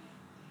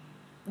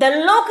 The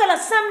local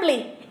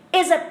assembly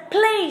is a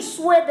place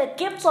where the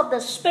gifts of the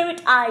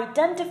Spirit are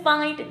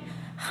identified,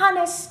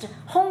 harnessed,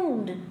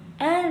 honed,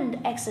 and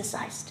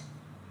exercised.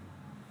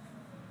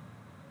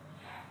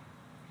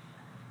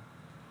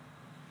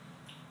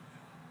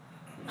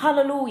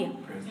 Hallelujah.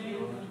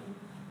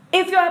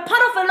 If you're a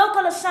part of a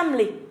local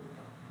assembly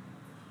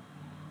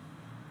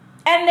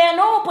and there are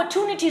no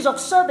opportunities of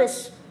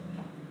service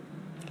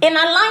in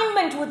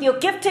alignment with your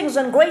giftings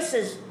and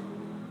graces,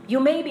 you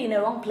may be in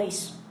the wrong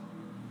place.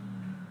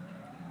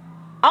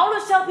 I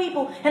always tell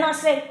people, and I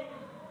say,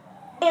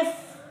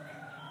 if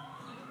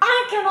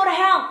I cannot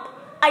help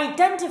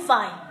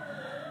identify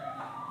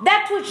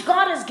that which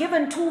God has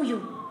given to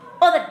you,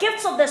 or the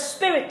gifts of the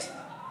Spirit,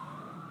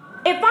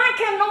 if I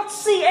cannot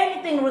see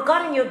anything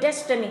regarding your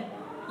destiny,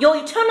 your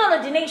eternal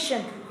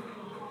ordination,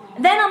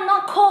 then I'm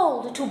not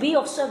called to be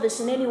of service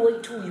in any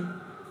way to you,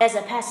 as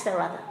a pastor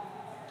rather.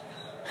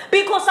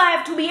 Because I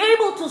have to be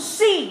able to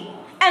see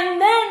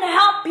and then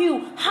help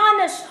you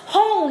harness,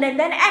 hone, and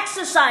then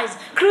exercise,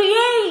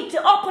 create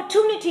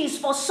opportunities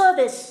for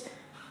service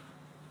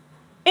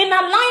in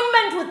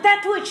alignment with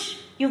that which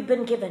you've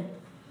been given.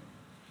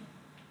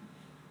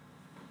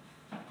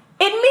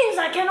 It means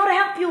I cannot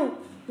help you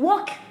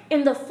walk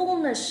in the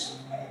fullness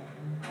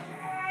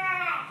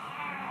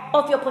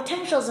of your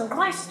potentials in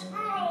Christ.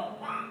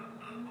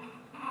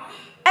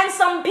 And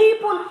some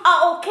people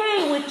are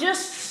okay with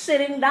just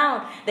sitting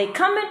down. They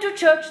come into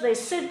church, they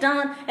sit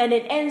down, and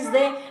it ends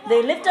there.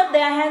 They lift up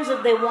their hands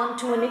if they want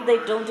to, and if they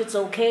don't, it's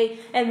okay.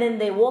 And then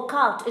they walk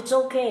out. It's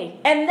okay.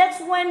 And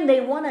that's when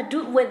they want to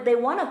do what they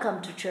want to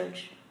come to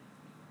church.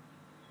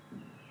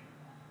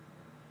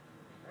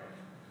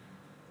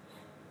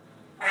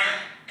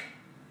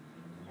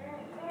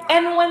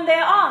 And when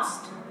they're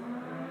asked,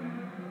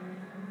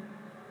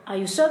 are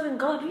you serving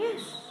God?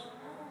 Yes.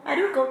 I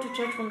do go to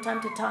church from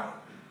time to time.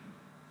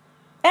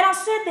 And I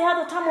said the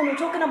other time when we were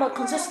talking about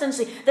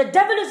consistency, the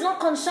devil is not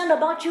concerned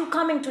about you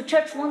coming to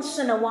church once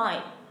in a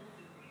while.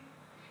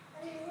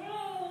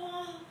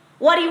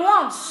 What he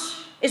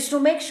wants is to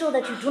make sure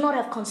that you do not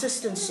have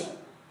consistency.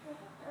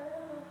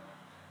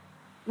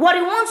 What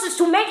he wants is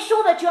to make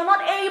sure that you're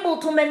not able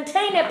to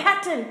maintain a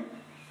pattern,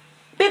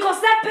 because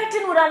that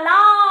pattern would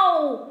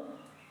allow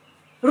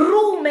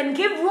room and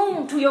give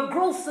room to your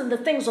growth in the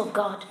things of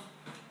God.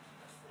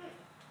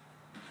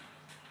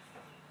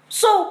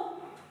 So,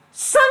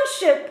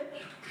 sonship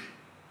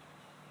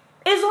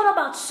is all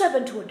about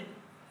servanthood.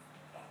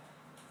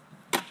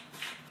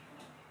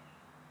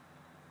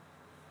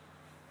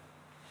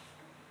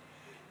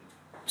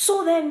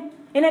 So then,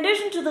 in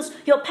addition to this,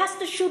 your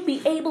pastor should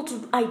be able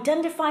to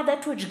identify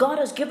that which God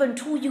has given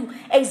to you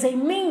as a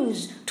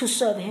means to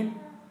serve Him,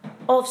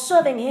 of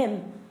serving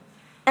Him.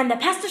 And the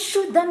pastor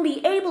should then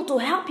be able to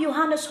help you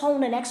harness,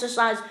 hone, and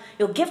exercise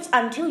your gifts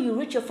until you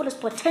reach your fullest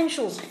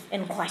potentials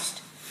in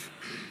Christ.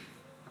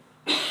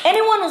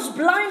 Anyone who's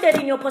blinded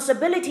in your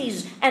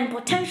possibilities and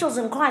potentials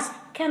in Christ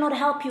cannot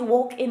help you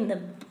walk in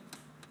them.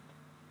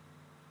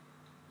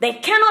 They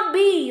cannot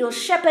be your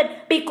shepherd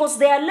because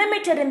they are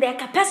limited in their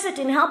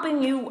capacity in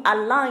helping you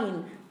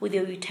align with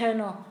your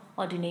eternal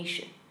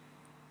ordination.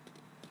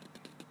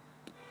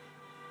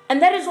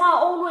 And that is why I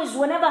always,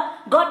 whenever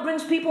God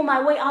brings people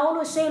my way, I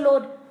always say,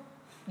 Lord,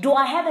 do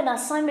I have an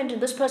assignment in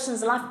this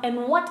person's life?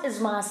 And what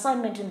is my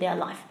assignment in their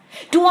life?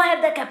 Do I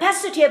have the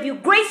capacity? Have you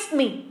graced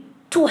me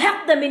to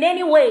help them in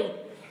any way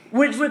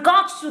with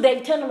regards to their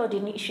eternal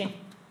ordination?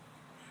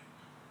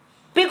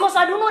 Because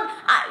I do not,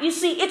 you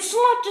see, it's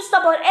not just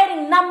about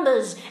adding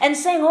numbers and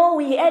saying, oh,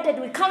 we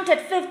counted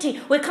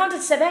 50, we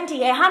counted 70,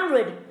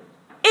 100.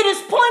 It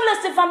is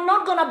pointless if I'm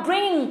not going to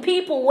bring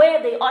people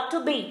where they ought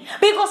to be.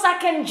 Because I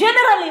can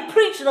generally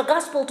preach the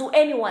gospel to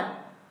anyone,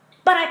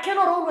 but I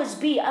cannot always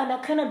be, and I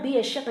cannot be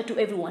a shepherd to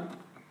everyone.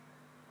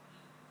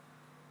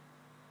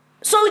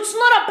 So it's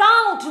not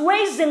about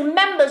raising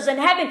members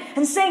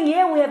and saying,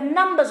 yeah, we have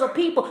numbers of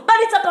people, but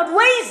it's about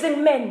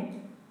raising men.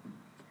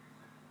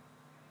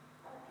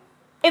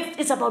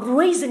 It's about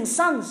raising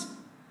sons.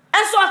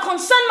 And so I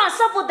concern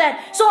myself with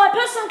that. So a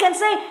person can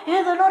say,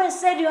 yeah, the Lord has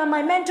said you are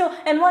my mentor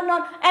and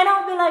whatnot. And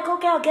I'll be like,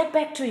 okay, I'll get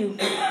back to you.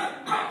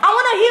 I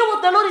want to hear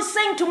what the Lord is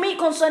saying to me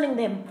concerning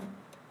them.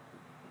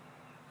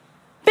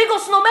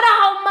 Because no matter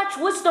how much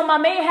wisdom I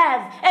may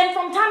have, and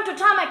from time to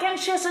time I can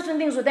share certain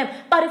things with them,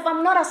 but if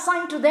I'm not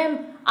assigned to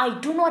them, I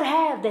do not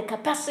have the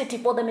capacity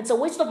for them. It's a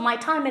waste of my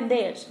time and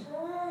theirs.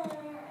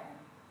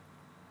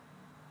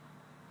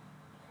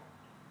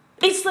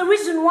 It's the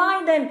reason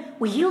why then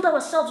we yield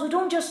ourselves. We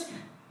don't just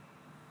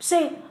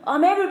say,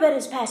 I'm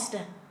everybody's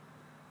pastor.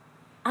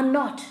 I'm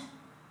not.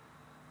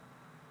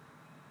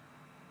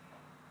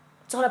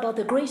 It's all about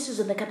the graces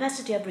and the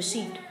capacity I've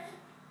received.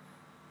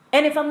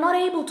 And if I'm not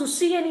able to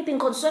see anything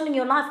concerning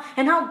your life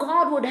and how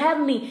God would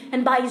have me,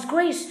 and by His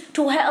grace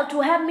to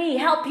have me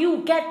help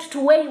you get to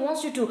where He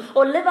wants you to,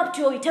 or live up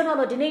to your eternal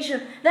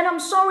ordination, then I'm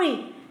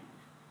sorry.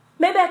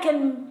 Maybe I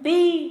can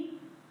be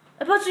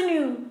a person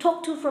you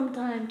talk to from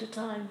time to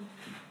time.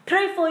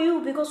 Pray for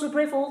you because we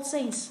pray for all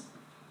saints.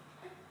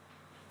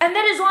 And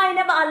that is why I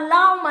never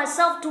allow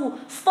myself to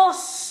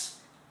force.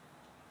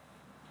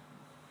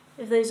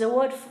 If there's a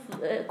word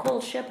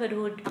called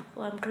shepherdhood,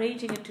 I'm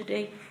creating it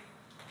today.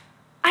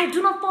 I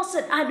do not force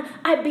it.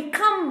 I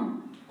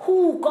become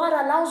who God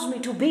allows me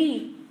to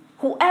be,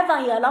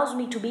 whoever He allows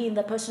me to be in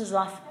the person's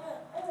life.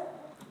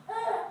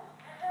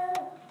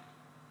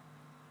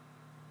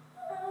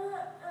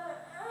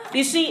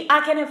 You see,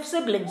 I can have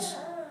siblings.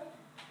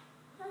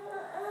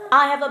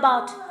 I have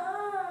about,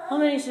 how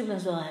many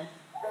siblings do I have?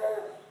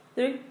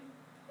 3?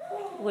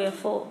 We have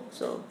 4,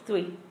 so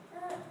 3.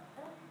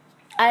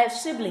 I have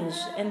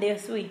siblings and there are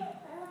 3.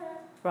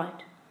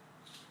 Right.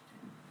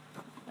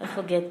 I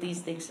forget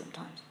these things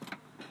sometimes.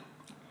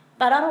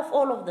 But out of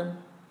all of them,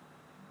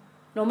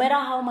 no matter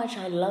how much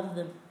I love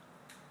them,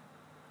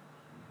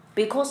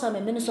 because I'm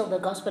a minister of the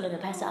gospel and a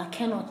pastor, I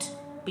cannot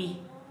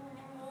be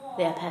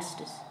their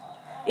pastors.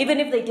 Even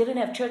if they didn't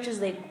have churches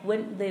they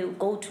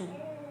go to.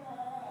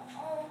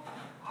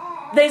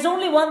 There's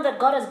only one that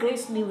God has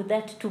graced me with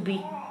that to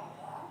be.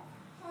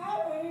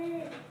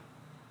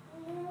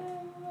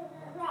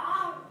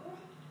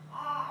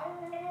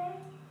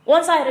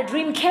 Once I had a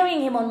dream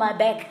carrying him on my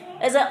back.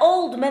 As an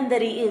old man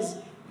that he is,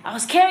 I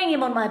was carrying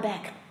him on my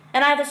back.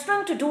 And I had the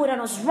strength to do it, and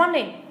I was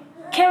running,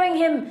 carrying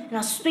him, and I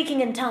was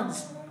speaking in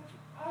tongues.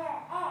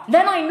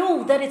 Then I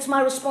knew that it's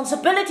my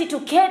responsibility to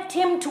get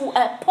him to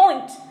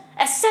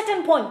a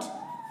certain point.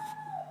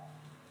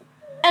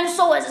 And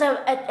so as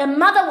a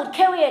mother would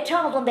carry a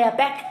child on their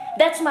back,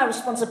 that's my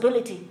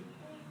responsibility.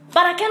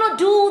 But I cannot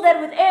do that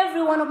with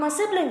every one of my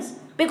siblings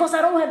because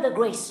I don't have the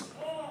grace.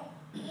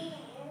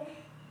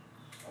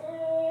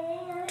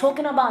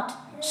 Talking about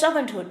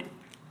servanthood.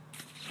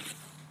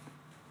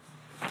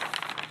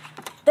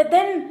 That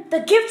then the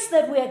gifts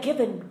that we are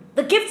given,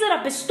 the gifts that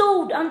are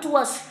bestowed unto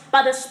us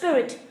by the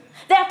Spirit,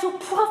 they are to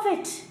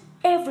profit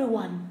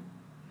everyone.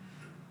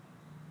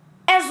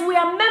 As we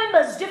are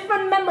members,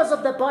 different members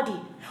of the body.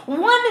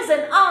 One is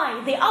an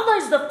eye, the other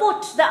is the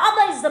foot, the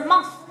other is the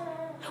mouth.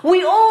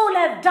 We all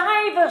have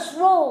diverse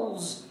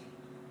roles.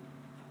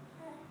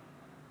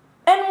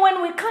 And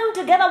when we come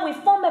together, we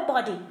form a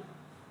body.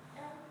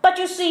 But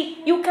you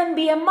see, you can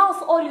be a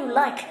mouth all you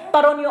like,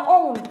 but on your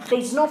own, there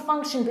is no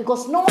function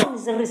because no one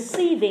is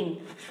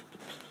receiving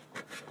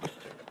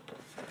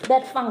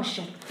that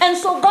function. And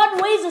so God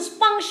raises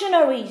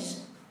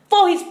functionaries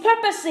for His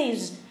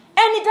purposes,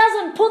 and He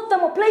doesn't put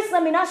them or place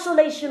them in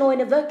isolation or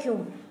in a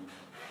vacuum.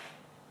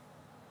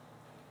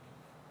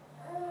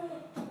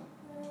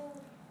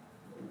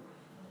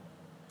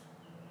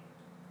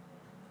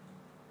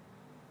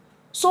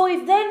 So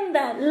if then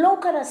the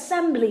local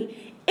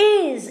assembly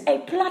is a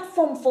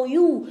platform for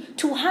you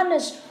to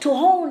harness, to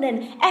hone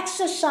and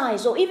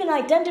exercise, or even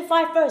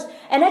identify first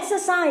and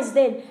exercise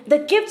then the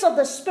gifts of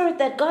the Spirit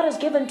that God has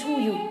given to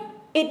you,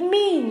 it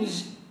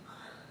makes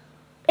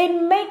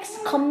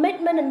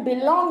commitment and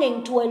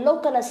belonging to a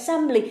local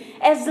assembly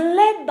as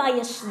led by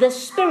the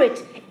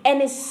Spirit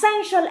an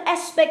essential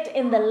aspect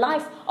in the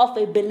life of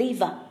a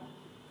believer.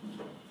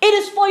 It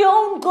is for your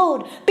own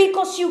good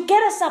because you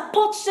get a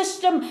support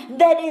system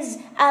that is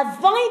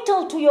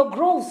vital to your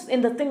growth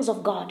in the things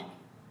of God.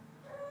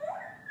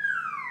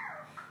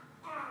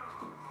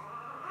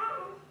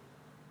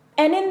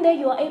 And in there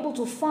you are able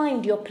to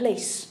find your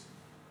place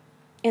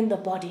in the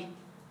body.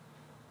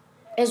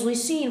 As we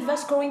see in 1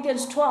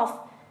 Corinthians 12,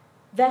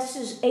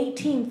 verses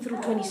 18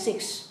 through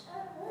 26.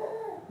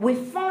 We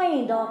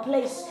find our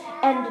place,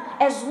 and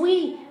as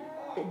we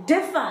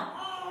differ,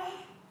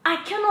 I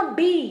cannot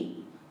be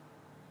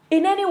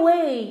in any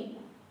way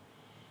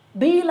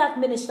be like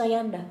Minister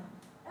Yanda.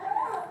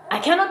 I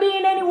cannot be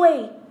in any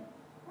way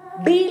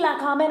be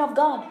like our man of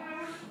God.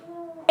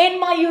 In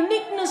my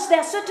uniqueness, there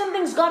are certain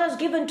things God has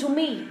given to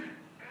me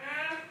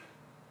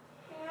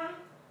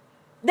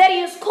that He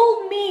has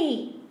called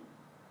me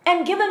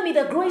and given me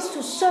the grace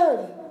to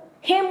serve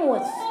Him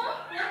with.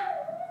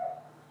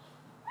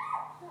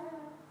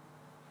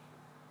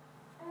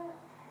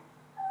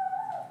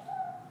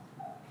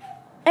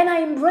 And I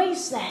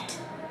embrace that.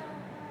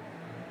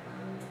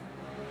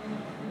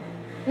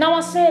 Now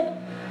I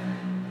said,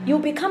 you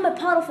become a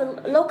part of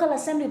a local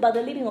assembly by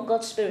the leading of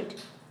God's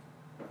Spirit.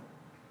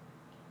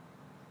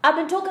 I've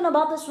been talking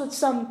about this with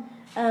some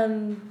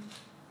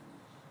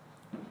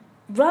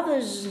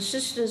brothers and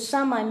sisters,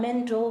 some I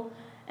mentor,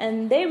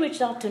 and they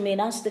reached out to me and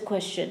asked the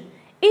question,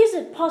 is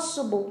it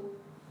possible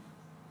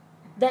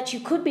that you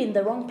could be in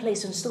the wrong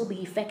place and still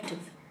be effective?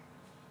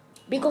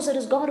 Because it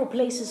is God who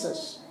places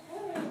us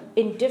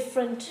in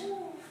different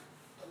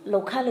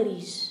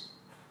localities,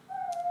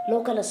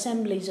 local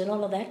assemblies and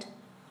all of that.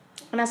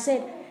 And I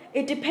said,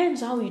 it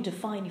depends how you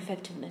define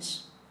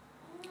effectiveness.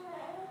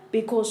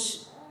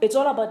 Because it's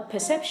all about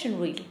perception,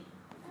 really.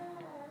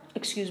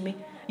 Excuse me.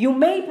 You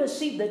may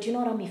perceive that you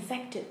know I'm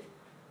effective.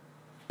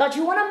 But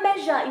you want to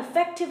measure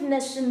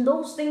effectiveness in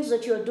those things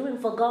that you're doing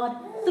for God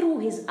through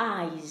His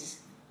eyes.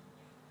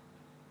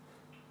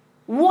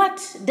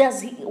 What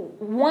does He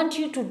want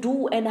you to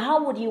do and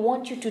how would He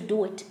want you to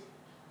do it?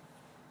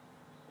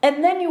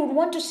 And then you would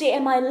want to say,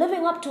 am I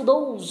living up to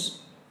those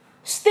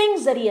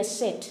things that He has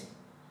said?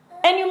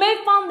 And you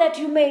may find that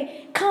you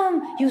may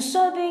come, you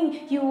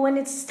serving, you when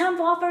it's time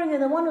for offering, you're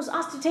the one who's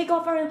asked to take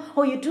offering,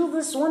 or you do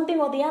this one thing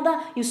or the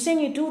other, you sing,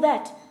 you do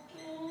that.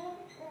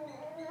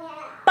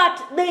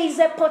 But there is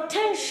a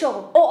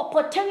potential or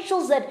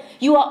potentials that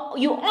you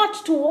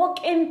ought to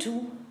walk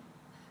into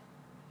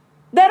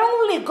that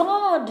only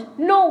God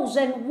knows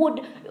and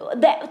would.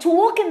 That to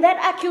walk in that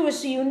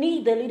accuracy, you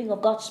need the leading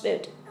of God's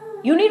Spirit.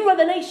 You need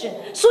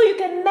revelation, so you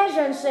can measure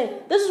and say,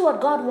 this is what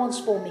God wants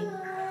for me.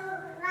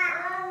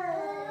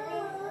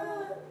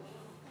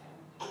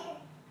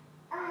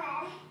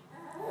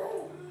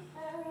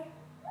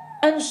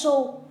 And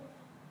so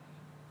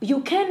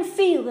you can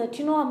feel that,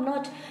 I'm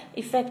not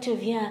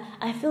effective here.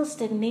 I feel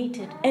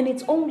stagnated. And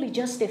it's only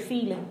just a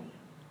feeling.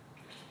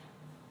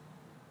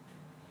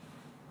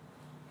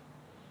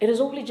 It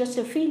is only just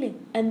a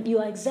feeling. And you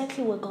are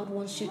exactly where God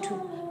wants you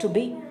to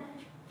be.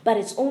 But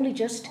it's only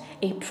just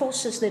a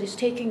process that is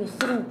taking you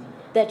through,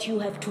 that you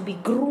have to be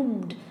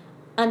groomed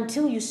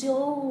until you see,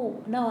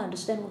 oh, now I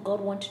understand what God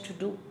wanted to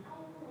do.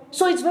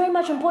 So it's very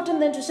much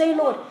important then to say,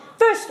 Lord,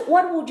 first,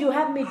 what would you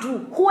have me do?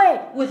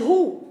 Where? With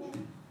who?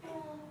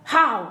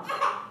 How?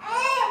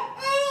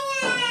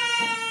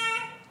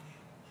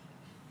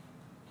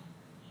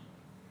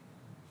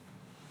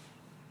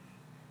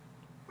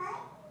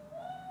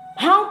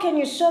 How can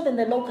you serve in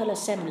the local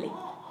assembly?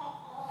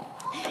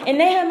 In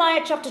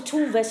Nehemiah chapter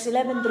 2, verse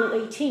 11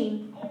 through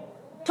 18,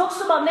 talks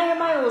about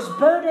Nehemiah was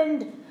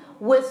burdened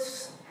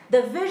with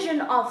the vision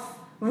of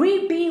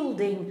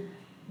rebuilding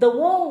the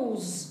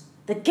walls,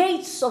 the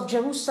gates of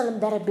Jerusalem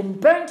that had been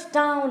burnt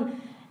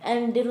down,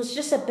 and it was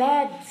just a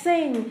bad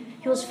thing.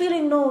 He was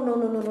feeling,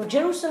 no,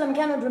 Jerusalem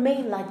cannot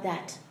remain like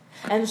that.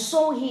 And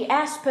so he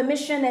asked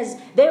permission as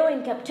they were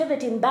in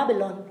captivity in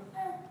Babylon.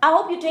 I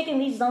hope you're taking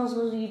these down,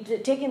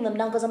 taking them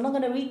down, because I'm not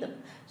going to read them.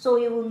 So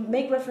you will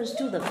make reference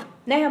to them.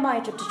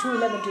 Nehemiah chapter 2,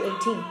 11 to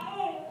 18.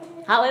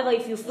 However,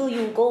 if you feel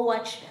you go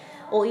watch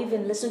or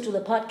even listen to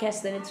the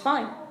podcast, then it's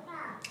fine.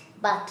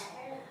 But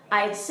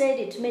I've said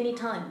it many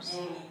times.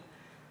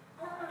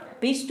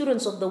 Be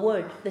students of the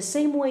word. The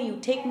same way you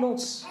take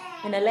notes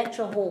in a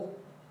lecture hall,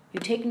 you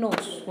take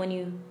notes when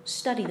you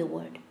study the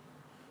word.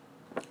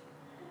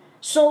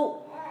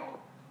 So,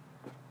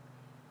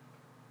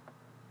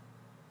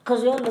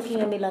 because you're looking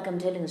at me like I'm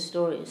telling a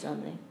story or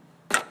something.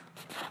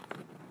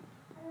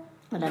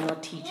 And I'm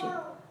not teaching.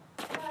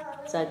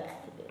 It's like,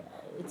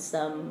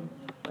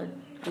 what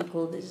we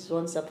call this,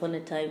 once upon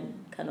a time,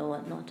 kind of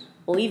whatnot.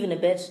 Or even a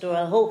bad story.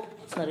 I hope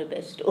it's not a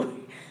bad story.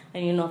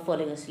 And you're not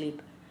falling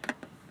asleep.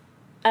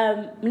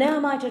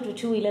 Nehemiah chapter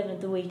 2, 11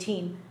 through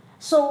 18.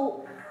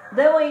 So,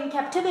 they were in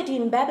captivity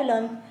in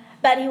Babylon,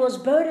 but he was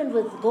burdened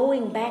with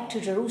going back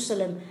to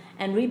Jerusalem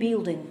and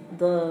rebuilding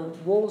the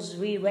walls,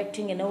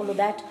 re-erecting and all of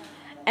that.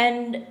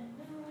 And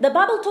the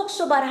Bible talks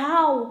about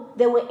how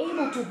they were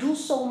able to do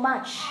so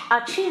much,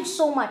 achieve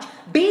so much,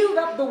 build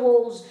up the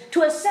walls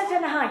to a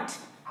certain height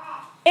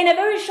in a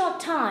very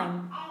short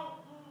time.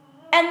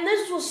 And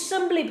this was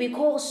simply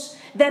because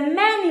the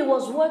man he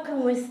was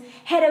working with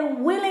had a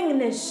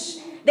willingness.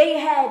 They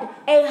had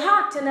a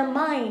heart and a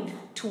mind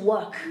to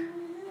work.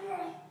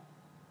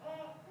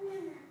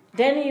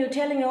 Danny, you're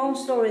telling your own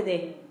story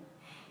there.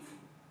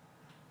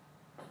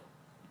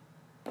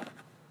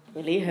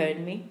 Well, he heard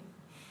me.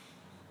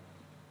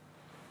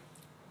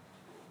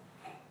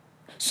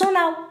 So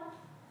now,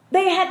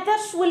 they had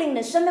this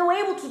willingness and they were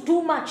able to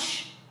do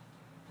much.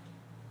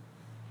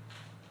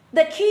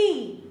 The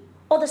key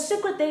or the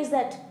secret is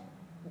that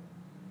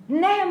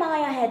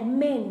Nehemiah had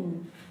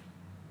men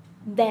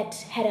that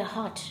had a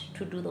heart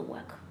to do the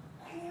work.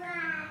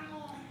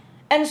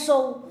 And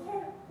so,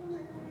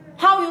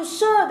 how you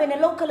serve in a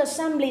local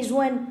assembly is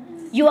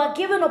when you are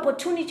given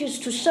opportunities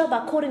to serve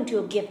according to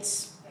your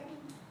gifts.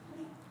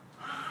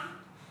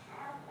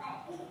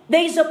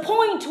 There is a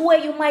point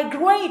where you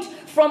migrate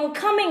from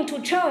coming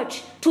to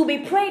church to be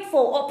prayed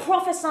for or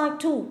prophesied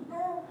to,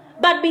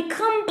 but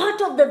become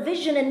part of the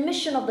vision and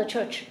mission of the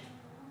church.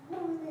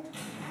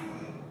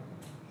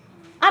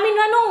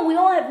 I know we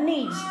all have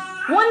needs.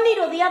 One need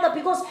or the other,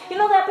 because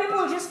there are people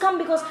who just come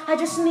because I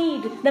just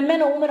need the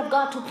men or women of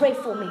God to pray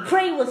for me,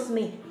 pray with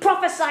me,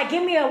 prophesy,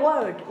 give me a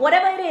word,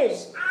 whatever it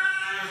is.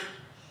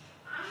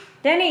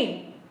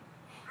 Danny.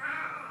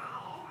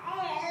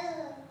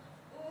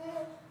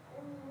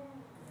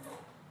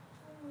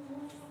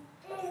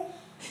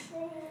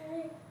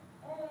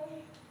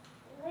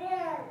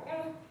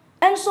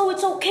 And so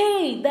it's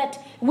okay that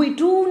we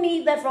do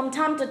need that from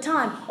time to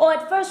time. Or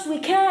at first we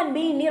can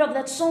be in need of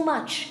that so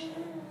much.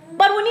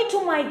 But we need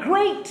to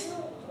migrate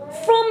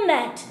from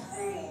that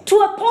to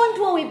a point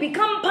where we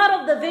become part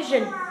of the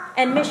vision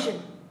and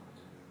mission.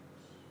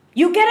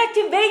 You get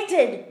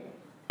activated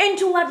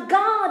into what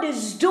God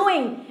is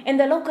doing in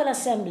the local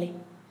assembly.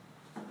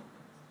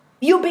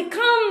 You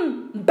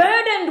become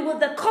burdened with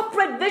the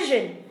corporate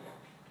vision.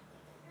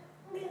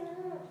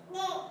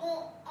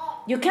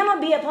 You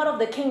cannot be a part of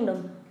the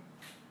kingdom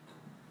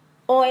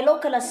or a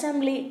local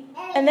assembly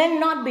and then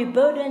not be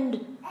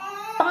burdened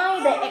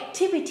by the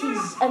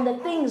activities and the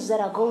things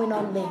that are going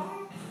on there.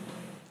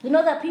 There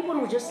are people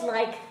who just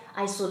like,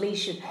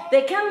 isolation.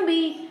 There can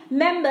be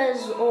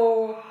members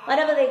or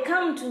whatever, they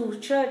come to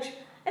church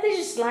and they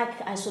just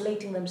like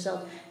isolating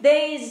themselves.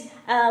 There is,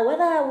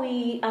 whether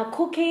we are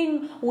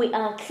cooking, we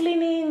are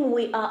cleaning,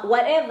 we are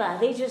whatever,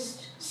 they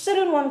just sit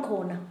in one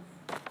corner.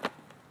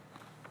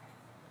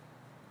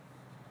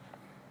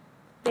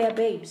 They are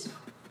babes.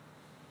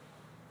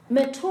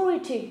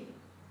 Maturity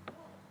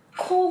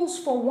calls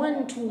for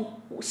one to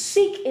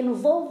seek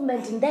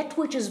involvement in that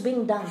which is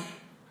being done.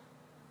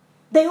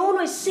 They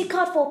always seek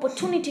out for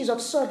opportunities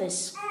of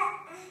service.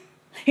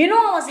 You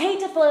know, I was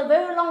hated for a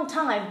very long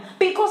time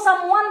because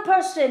I'm one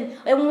person,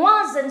 and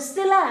was and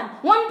still am,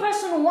 one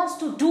person who wants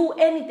to do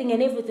anything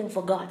and everything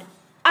for God.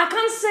 I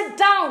can't sit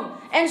down.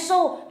 And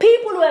so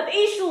people who have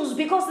issues,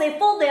 because they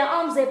fold their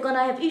arms, they're going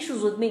to have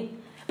issues with me.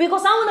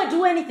 Because I want to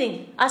do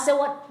anything. I say,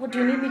 what do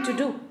you need me to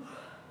do?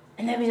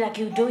 And they'll be like,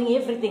 you're doing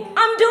everything.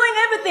 I'm doing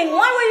everything.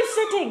 Why were you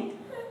sitting?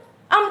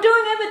 I'm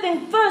doing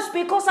everything first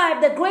because I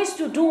have the grace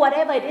to do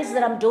whatever it is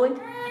that I'm doing.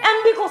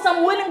 And because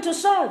I'm willing to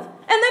serve.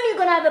 And then you're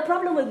going to have a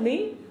problem with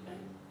me.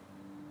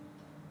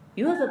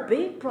 You have a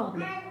big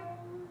problem.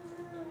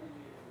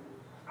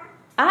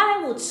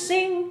 I would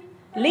sing,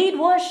 lead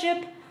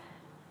worship,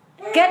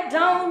 get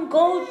down,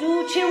 go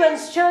do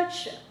children's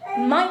church,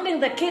 minding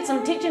the kids.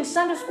 I'm teaching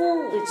Sunday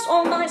school. It's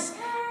all nice.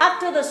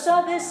 After the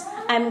service,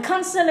 I'm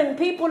counseling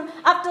people.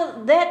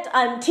 After that,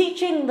 I'm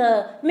teaching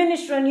the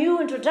Ministry and You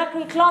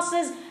introductory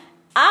classes.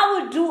 I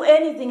would do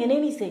anything and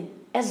anything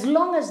as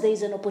long as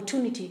there's an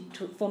opportunity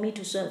for me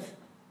to serve.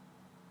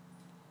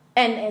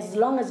 And as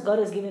long as God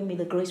has given me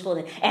the grace for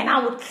that. And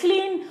I would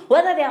clean,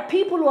 whether there are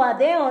people who are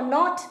there or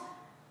not,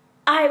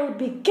 I would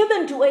be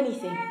given to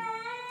anything.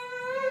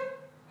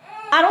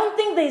 I don't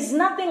think there's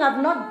nothing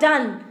I've not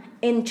done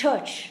in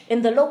church,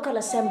 in the local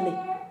assembly.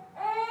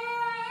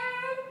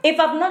 If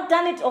I've not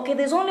done it, okay,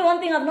 there's only one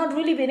thing I've not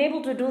really been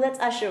able to do, that's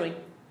ushering.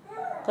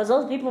 Because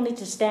those people need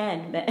to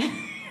stand, man.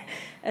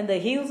 And the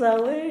heels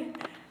are way.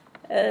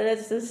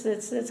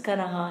 It's kind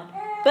of hard.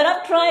 But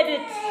I've tried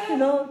it, you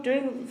know,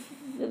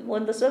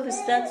 when the service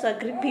starts, I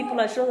greet people,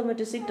 I show them where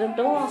to sit. Don't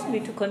ask me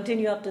to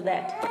continue after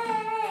that.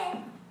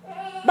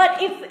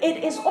 But if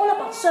it is all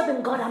about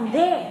serving God, I'm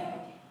there.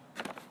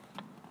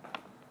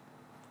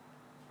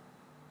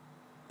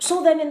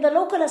 So then in the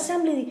local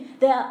assembly,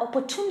 there are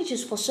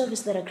opportunities for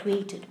service that are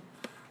created.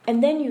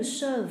 And then you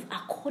serve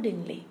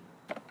accordingly.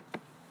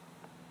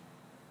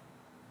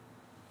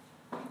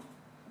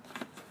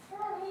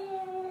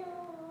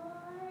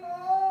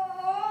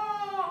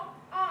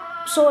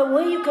 So a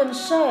way you can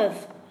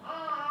serve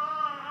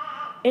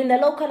in the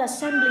local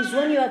assemblies,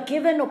 when you are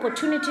given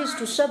opportunities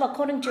to serve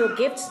according to your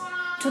gifts,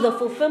 to the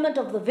fulfillment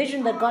of the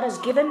vision that God has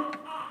given.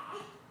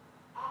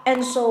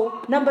 And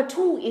so, number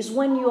 2 is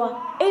when you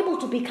are able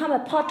to become a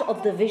part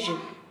of the vision.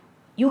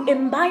 You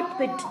imbibe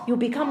it, you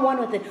become one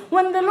with it.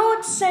 When the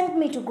Lord sent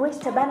me to Grace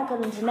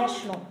Tabernacle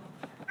International,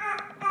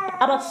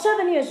 about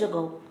 7 years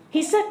ago,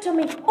 He said to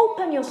me,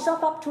 open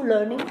yourself up to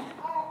learning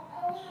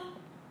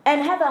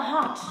and have a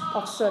heart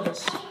of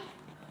service.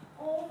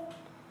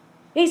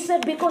 He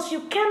said, because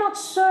you cannot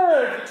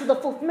serve to the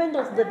fulfillment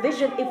of the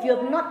vision if you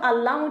have not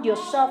allowed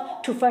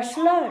yourself to first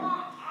learn,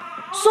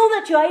 so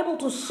that you are able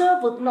to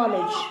serve with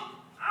knowledge.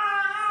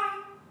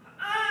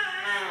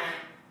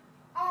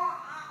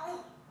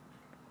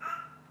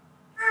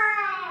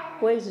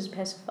 Where is this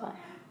pacifier?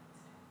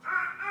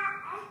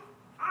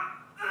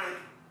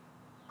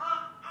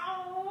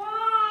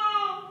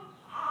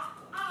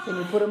 Can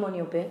you put him on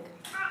your back?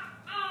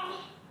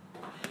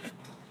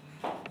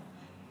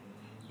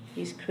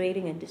 He's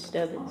creating a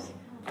disturbance.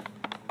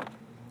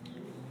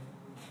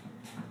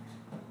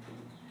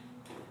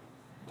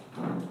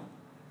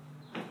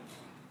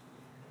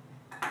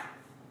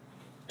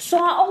 So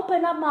I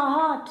open up my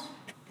heart,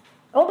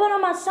 open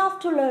up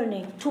myself to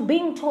learning, to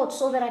being taught,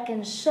 so that I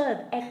can serve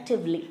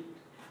actively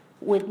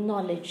with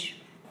knowledge.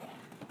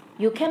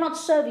 You cannot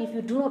serve if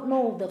you do not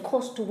know the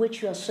cause to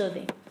which you are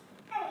serving.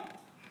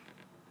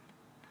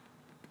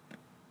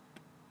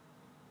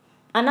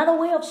 Another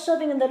way of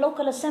serving in the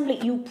local assembly,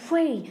 you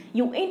pray,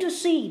 you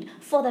intercede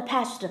for the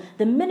pastor,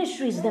 the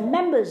ministries, the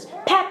members,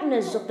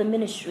 partners of the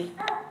ministry.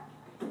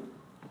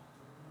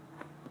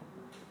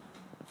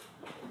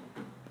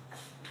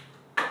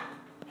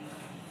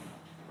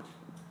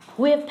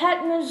 We have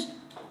partners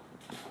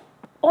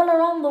all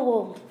around the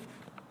world.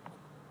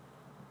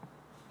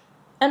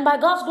 And by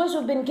God's grace,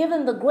 we've been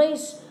given the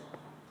grace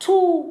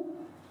to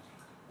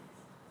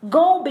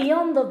go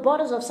beyond the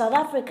borders of South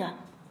Africa.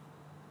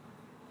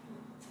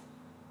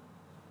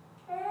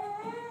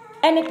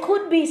 And it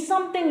could be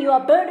something you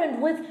are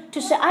burdened with,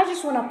 to say, I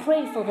just want to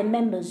pray for the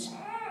members.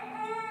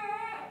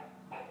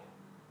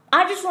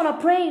 I just want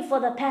to pray for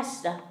the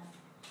pastor,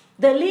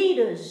 the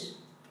leaders.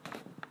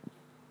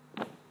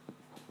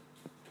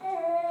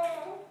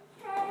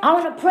 I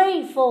want to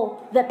pray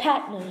for the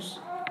partners.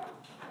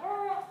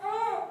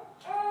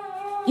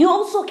 You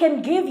also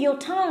can give your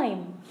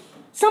time.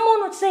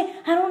 Someone would say,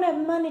 I don't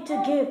have money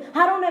to give.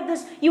 I don't have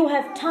this. You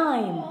have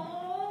time.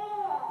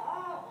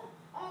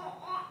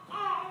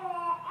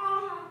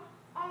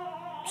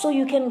 So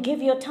you can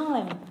give your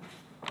time.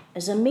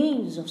 as a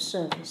means of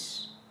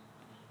service.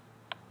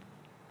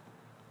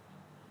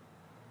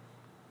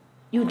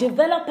 You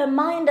develop a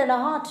mind and a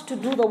heart to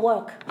do the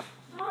work.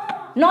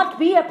 Not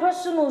be a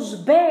person who's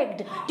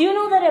begged. Do you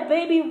know that a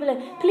baby will be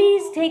like,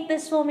 please take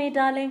this for me,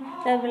 darling?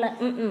 They'll be like,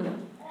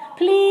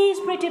 please,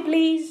 pretty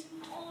please.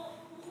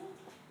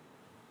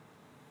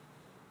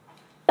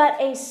 But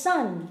a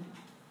son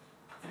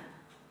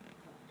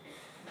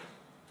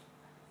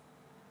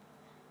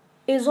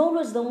is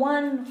always the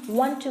one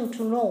wanting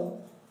to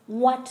know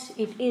what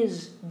it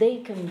is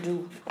they can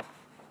do,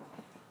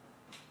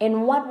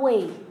 in what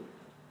way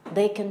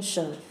they can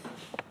serve.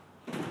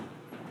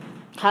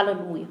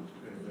 Hallelujah.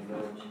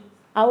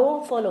 Are we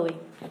all following?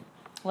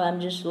 Well, I'm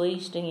just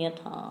wasting your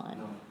time.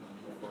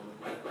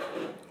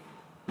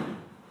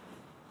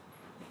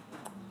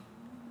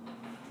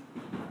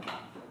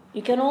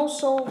 You can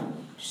also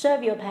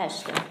serve your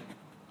pastor.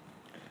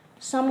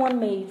 Someone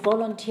may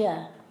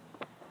volunteer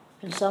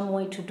in some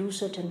way to do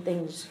certain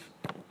things.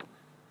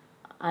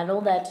 I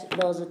know that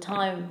there was a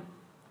time,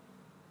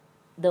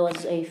 there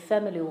was a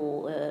family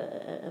or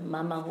a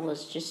mama who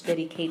was just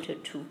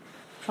dedicated to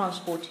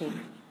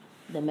transporting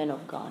the men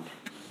of God.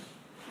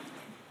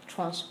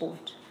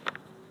 Transport.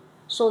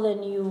 So then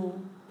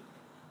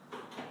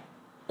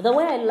the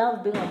way I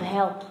love being of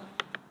help,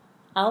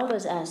 I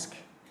always ask,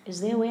 is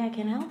there a way I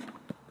can help?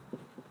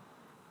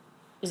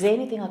 Is there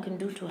anything I can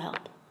do to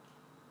help?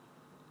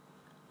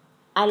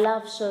 I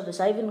love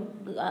service. I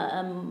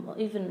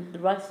even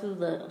right through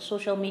the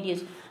social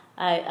medias,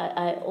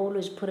 I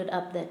always put it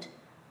up that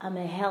I'm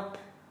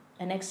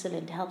an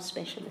excellent help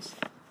specialist.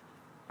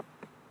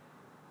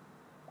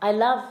 I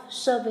love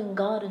serving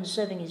God and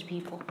serving His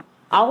people.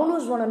 I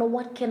always want to know,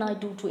 what can I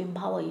do to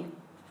empower you?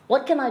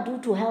 What can I do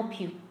to help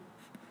you?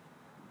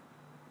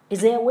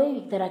 Is there a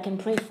way that I can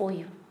pray for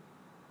you?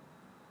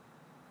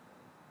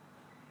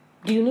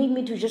 Do you need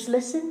me to just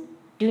listen?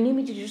 Do you need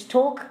me to just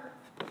talk?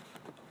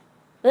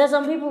 There are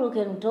some people who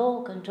can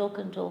talk and talk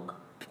and talk.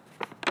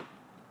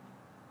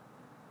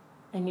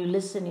 And you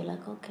listen, you're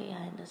like, okay,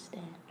 I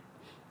understand.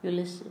 You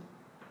listen.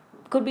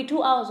 Could be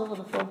 2 hours over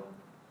the phone.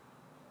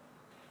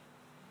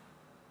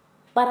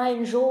 But I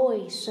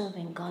enjoy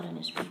serving God and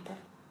His people.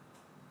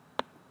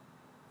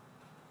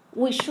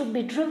 We should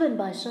be driven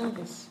by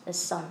service as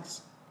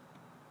sons.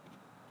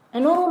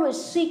 And not always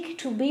seek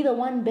to be the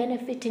one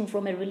benefiting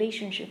from a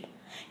relationship.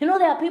 You know,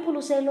 there are people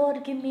who say,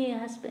 Lord, give me a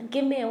husband,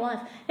 give me a wife.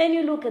 And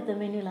you look at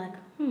them and you're like,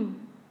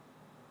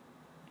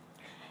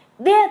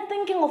 They're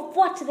thinking of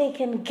what they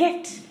can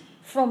get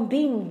from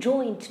being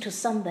joined to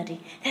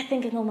somebody. They're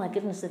thinking, oh my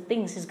goodness, the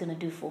things He's going to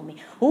do for me.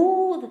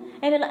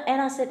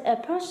 And I said, a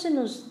person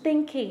who's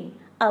thinking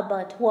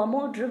about, who are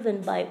more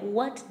driven by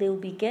what they'll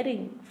be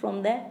getting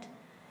from that,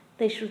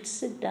 they should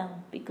sit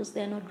down, because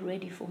they're not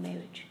ready for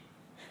marriage.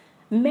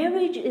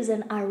 Marriage is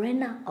an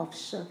arena of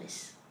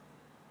service.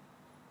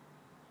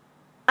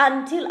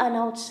 And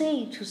I would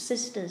say to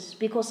sisters,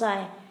 because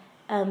I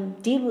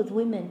deal with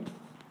women,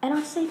 and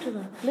I'll say to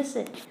them,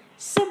 listen,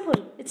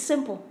 it's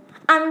simple.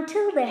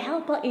 Until the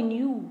helper in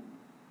you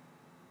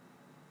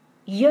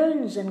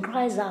yearns and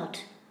cries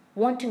out,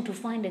 wanting to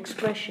find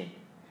expression,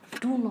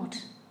 do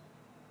not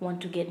want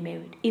to get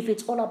married. If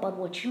it's all about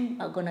what you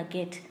are going to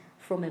get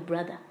from a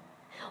brother.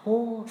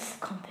 Oh,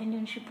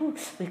 companionship,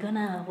 we're going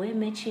to wear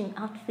matching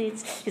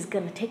outfits. He's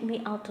going to take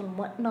me out and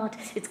whatnot.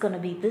 It's going to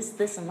be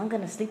this. I'm not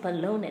going to sleep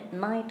alone at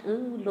night.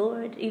 Oh,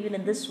 Lord, even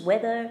in this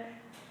weather.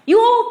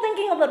 You're all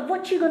thinking about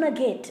what you're going to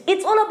get.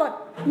 It's all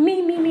about me,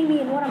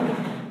 and what I'm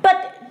getting.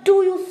 But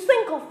do you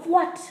think of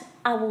what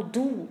I will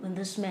do in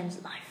this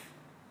man's life?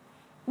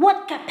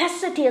 What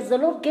capacity has the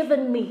Lord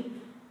given me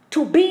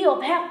to be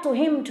of help to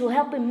him, to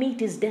help him meet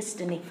his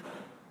destiny?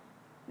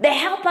 The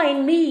helper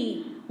in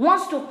me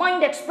wants to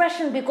find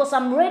expression because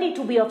I'm ready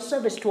to be of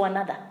service to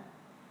another.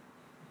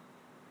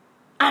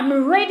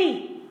 I'm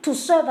ready to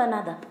serve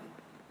another.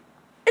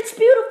 It's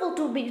beautiful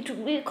to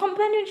be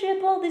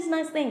companionship, all these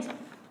nice things.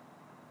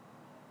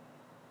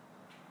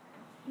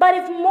 But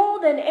if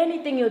more than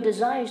anything your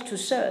desire is to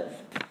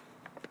serve,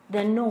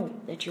 then know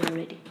that you're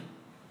ready.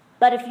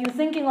 But if you're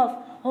thinking of,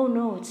 oh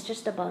no, it's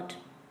just about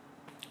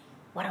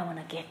what I want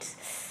to get.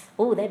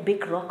 Oh, that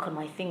big rock on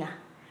my finger.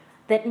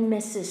 That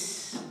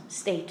messes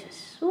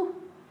status. Ooh,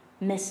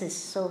 messes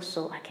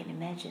so I can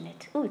imagine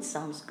it. Oh, it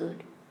sounds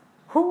good.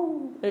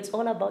 Ooh, it's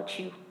all about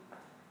you.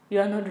 You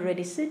are not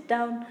ready. Sit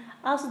down.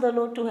 Ask the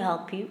Lord to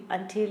help you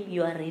until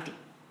you are ready.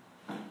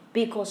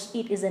 Because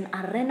it is an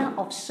arena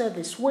of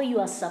service where you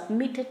are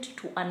submitted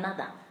to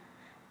another.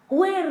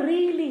 Where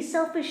really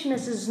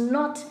selfishness is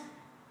not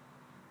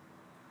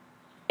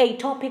a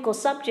topic or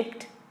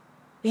subject.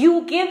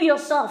 You give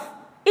yourself.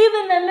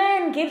 Even the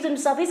man gives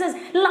himself. He says,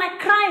 like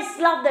Christ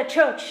loved the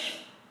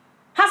church.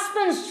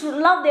 Husbands should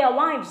love their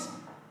wives.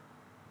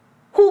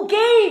 Who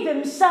gave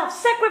himself,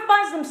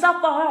 sacrificed himself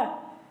for her,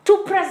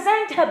 to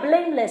present her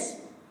blameless.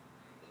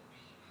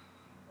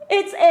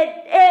 It's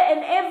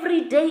an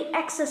everyday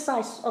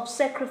exercise of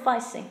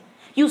sacrificing.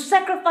 You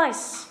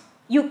sacrifice.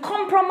 You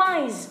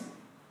compromise.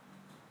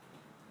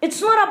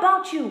 It's not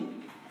about you.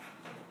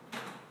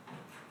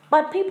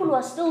 But people who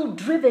are still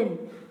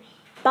driven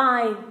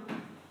by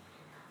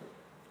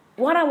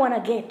what I want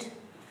to get,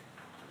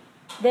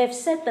 they've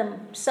set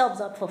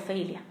themselves up for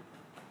failure.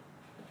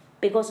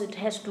 Because it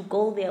has to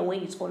go their way,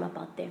 it's all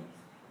about them.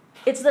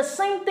 It's the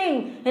same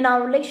thing in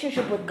our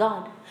relationship with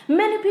God.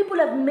 Many people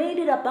have made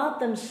it about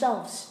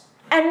themselves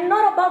and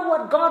not about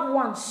what God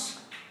wants.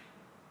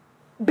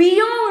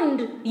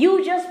 Beyond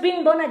you just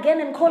being born again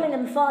and calling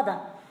Him Father,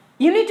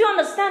 you need to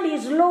understand He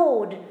is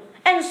Lord.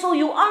 And so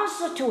you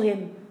answer to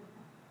Him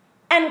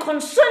and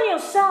concern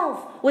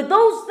yourself with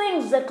those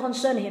things that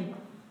concern Him.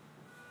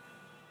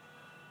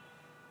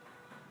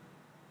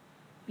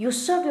 You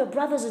serve your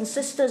brothers and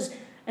sisters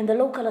in the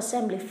local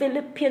assembly.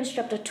 Philippians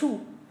chapter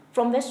 2,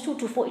 from verse 2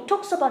 to 4. It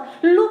talks about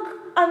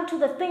look unto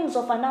the things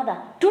of another.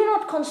 Do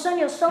not concern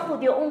yourself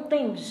with your own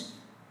things.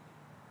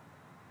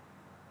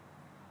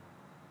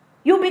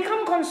 You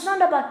become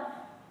concerned about,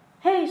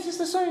 hey,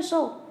 sister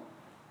so-and-so,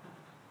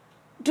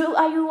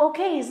 are you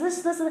okay? Is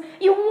this?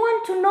 You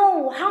want to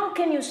know, how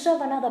can you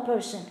serve another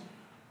person?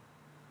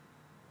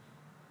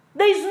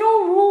 There is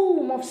no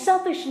room of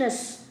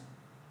selfishness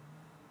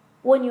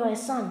when you are a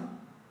son.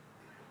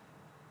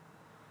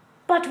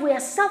 But we are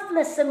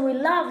selfless and we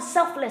love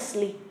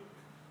selflessly.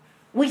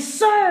 We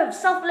serve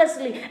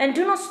selflessly and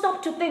do not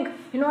stop to think,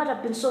 you know what,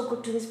 I've been so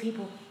good to these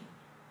people.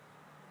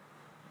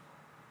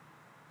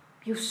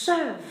 You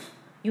serve.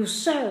 You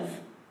serve.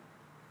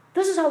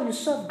 This is how you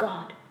serve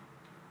God.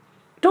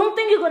 Don't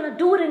think you're going to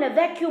do it in a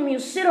vacuum. You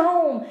sit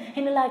home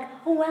and you're like,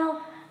 oh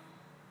well.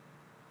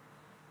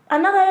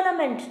 Another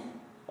element,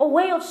 a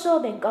way of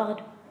serving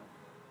God.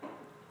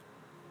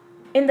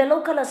 In the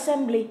local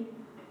assembly,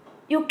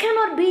 you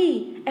cannot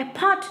be a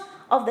part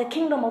of the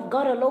kingdom of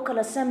God, a local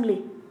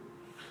assembly,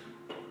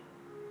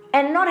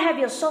 and not have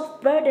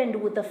yourself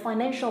burdened with the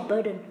financial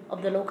burden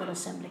of the local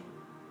assembly.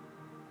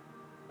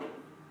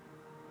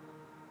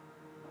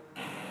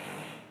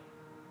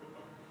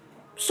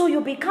 So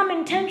you become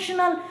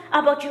intentional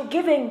about your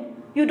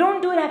giving. You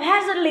don't do it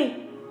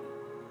haphazardly,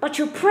 but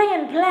you pray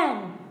and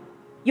plan.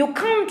 You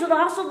come to the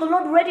house of the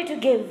Lord ready to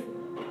give.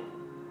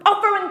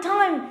 Offering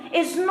time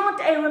is not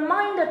a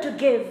reminder to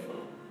give,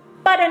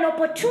 but an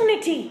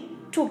opportunity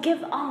to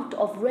give out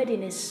of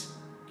readiness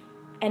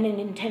and an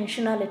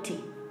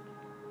intentionality.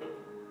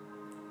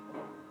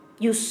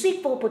 You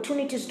seek for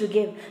opportunities to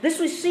give. This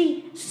we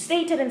see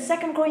stated in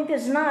 2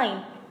 Corinthians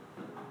 9,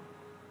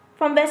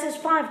 from verses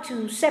 5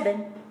 to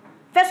 7.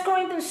 1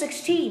 Corinthians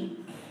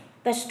 16,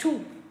 verse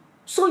 2.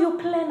 So you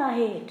plan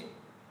ahead.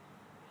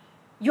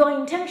 You are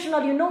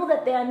intentional. You know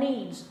that there are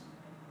needs.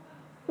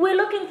 We're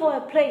looking for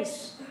a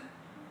place.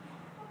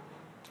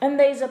 And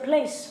there is a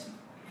place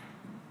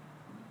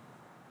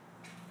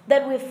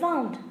that we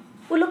found.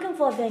 We're looking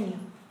for a venue.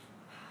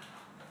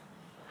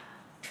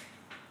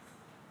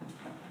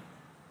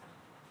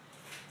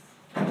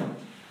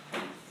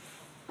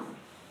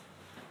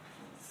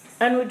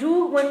 And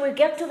when we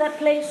get to that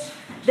place,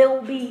 there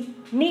will be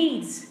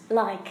needs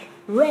like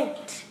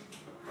rent,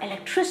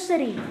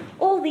 electricity,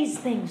 all these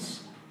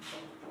things.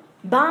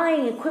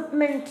 Buying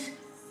equipment,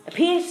 a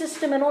PA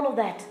system and all of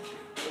that.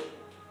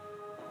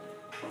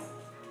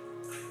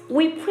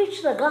 We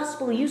preach the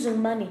gospel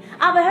using money.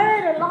 I've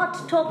heard a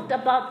lot talked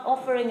about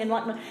offering and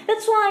whatnot.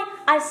 That's why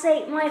I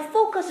say my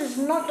focus is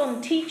not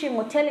on teaching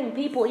or telling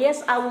people,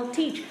 yes, I will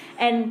teach.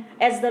 And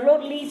as the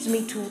Lord leads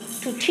me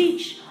to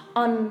teach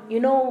on,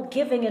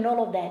 giving and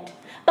all of that.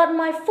 But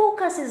my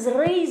focus is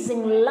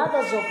raising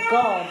lovers of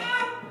God.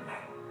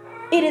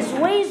 It is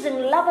raising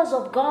lovers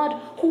of God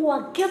who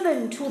are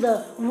given to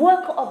the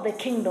work of the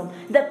kingdom,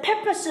 the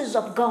purposes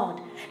of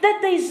God. That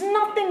there is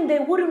nothing they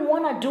wouldn't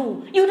want to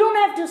do. You don't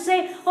have to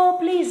say, oh,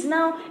 please,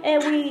 now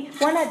we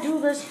want to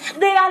do this.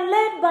 They are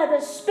led by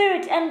the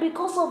Spirit, and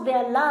because of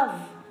their love,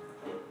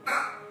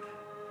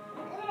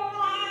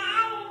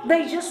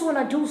 they just want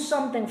to do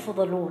something for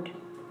the Lord.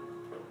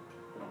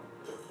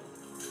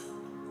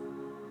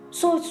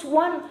 So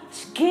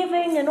it's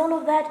giving and all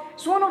of that.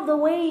 It's one of the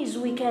ways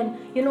we can,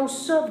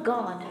 serve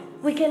God.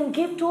 We can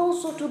give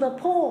also to the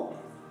poor.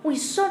 We're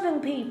serving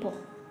people.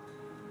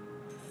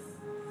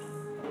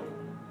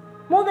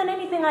 More than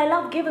anything, I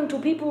love giving to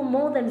people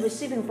more than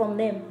receiving from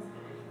them.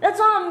 That's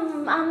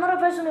why I'm not a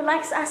person who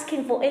likes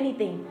asking for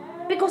anything.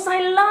 Because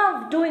I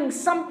love doing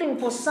something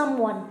for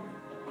someone.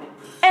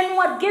 And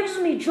what gives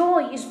me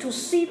joy is to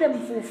see them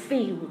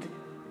fulfilled,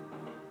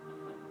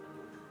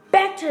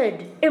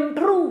 bettered,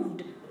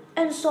 improved.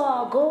 And so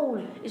our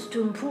goal is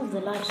to improve the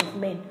lives of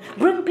men.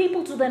 Bring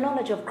people to the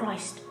knowledge of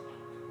Christ.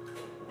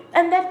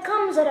 And that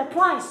comes at a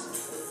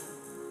price.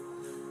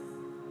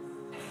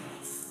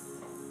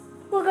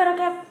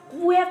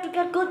 We have to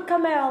get good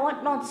camera,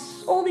 whatnot,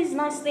 all these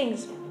nice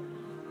things.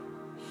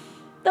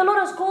 The Lord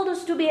has called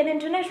us to be an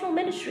international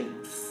ministry.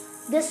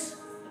 This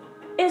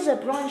is a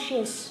branch,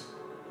 yes.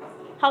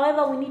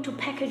 However, we need to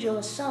package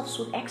ourselves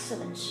with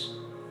excellence.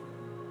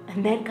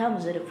 And that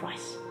comes at a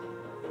price.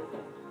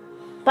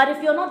 But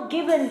if you're not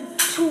given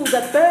to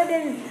the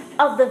burden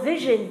of the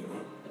vision,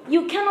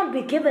 you cannot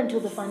be given to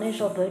the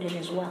financial burden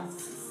as well.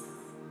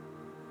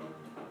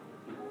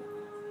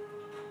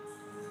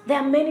 There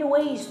are many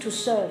ways to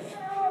serve.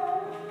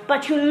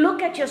 But you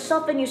look at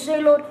yourself and you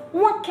say, Lord,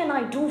 what can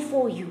I do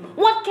for you?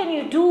 What can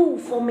you do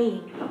for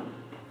me?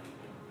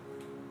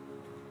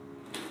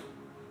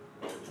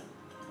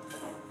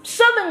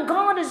 Serving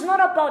God is not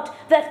about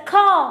that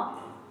car.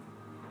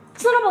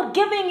 It's not about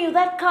giving you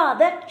that car,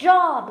 that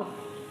job.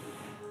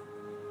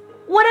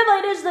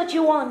 Whatever it is that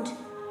you want.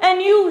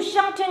 And you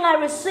shouting, I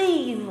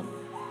receive.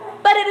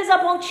 But it is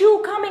about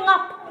you coming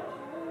up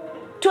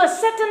to a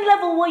certain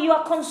level where you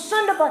are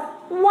concerned about,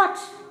 what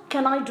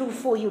can I do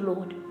for you,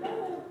 Lord?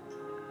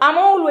 I'm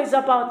always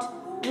about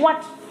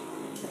what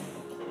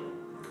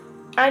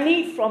I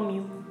need from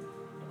you.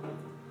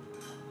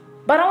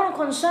 But I want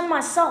to concern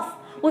myself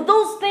with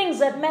those things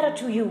that matter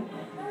to you.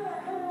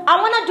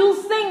 I want to do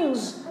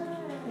things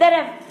that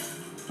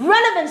have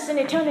relevance in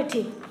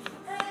eternity.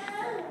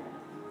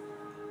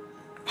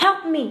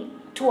 Help me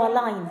to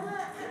align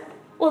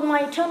with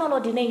my eternal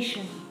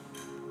ordination.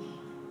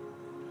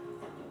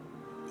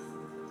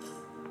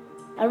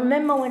 I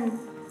remember when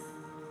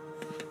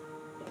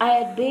I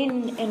had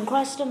been in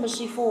Christ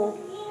Embassy for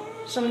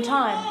some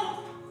time.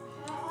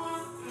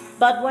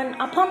 But when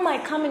upon my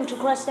coming to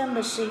Christ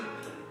Embassy,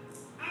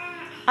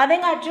 I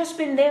think I'd just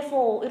been there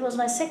it was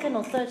my second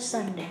or third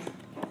Sunday.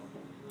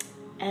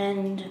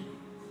 And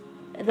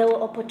there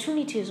were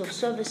opportunities of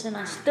service and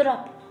I stood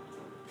up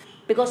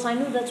because I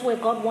knew that's where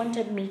God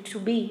wanted me to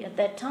be at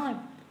that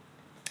time.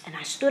 And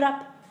I stood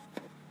up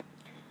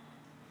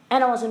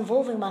and I was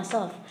involving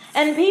myself.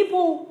 And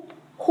people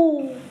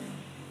who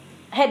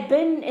had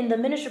been in the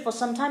ministry for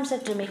some time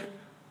said to me,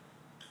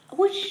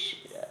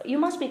 you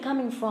must be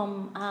coming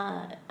from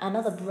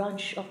another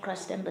branch of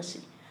Christ Embassy.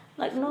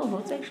 Like, no,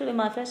 it's actually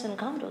my first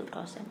encounter with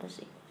Christ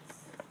Embassy.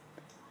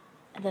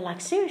 And they're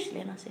like, seriously?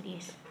 And I said,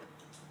 yes.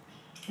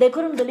 They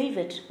couldn't believe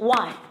it.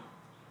 Why?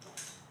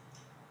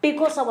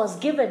 Because I was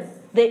given,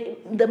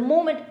 the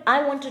moment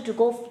I wanted to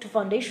go to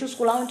foundation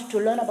school, I wanted to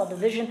learn about the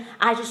vision,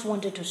 I just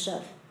wanted to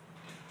serve.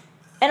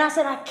 And I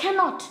said, I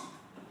cannot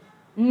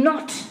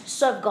not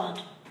serve God.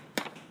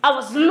 I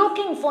was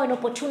looking for an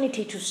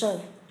opportunity to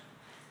serve.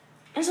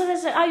 And so they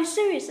said, are you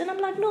serious? And I'm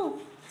like, no,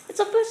 it's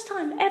the first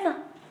time ever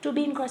to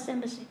be in Christ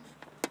Embassy.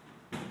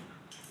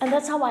 And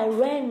that's how I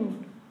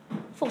ran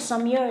for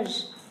some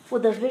years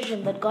with the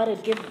vision that God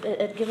had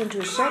given to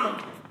His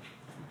servant.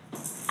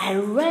 I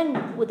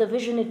ran with the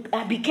vision.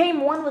 I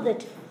became one with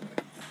it.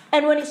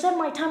 And when He said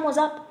my time was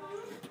up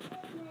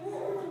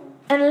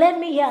and led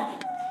me here,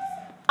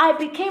 I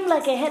became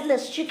like a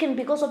headless chicken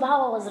because of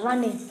how I was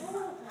running.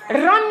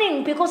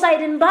 Running because I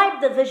had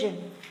imbibed the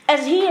vision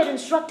as He had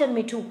instructed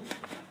me to.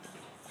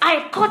 I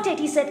had caught it.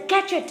 He said,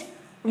 catch it,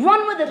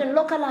 run with it and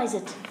localize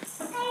it.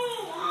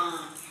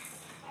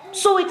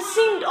 So it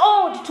seemed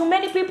odd to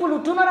many people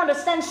who do not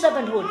understand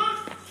servanthood.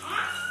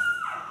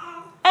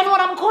 And what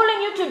I'm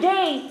calling you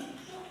today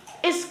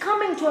is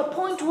coming to a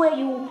point where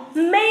you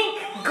make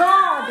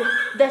God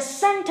the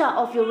center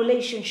of your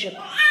relationship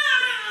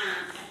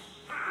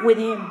with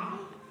Him.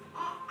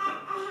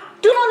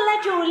 Do not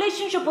let your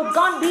relationship with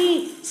God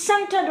be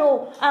centered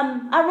or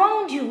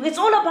around you. It's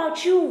all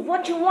about you,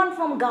 what you want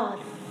from God.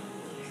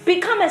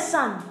 Become a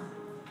son.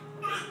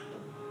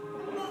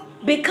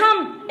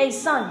 Become a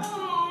son.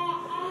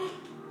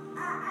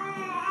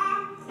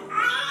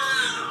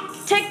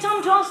 Take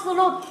time to ask the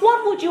Lord,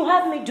 what would you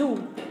have me do?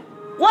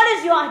 What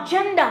is your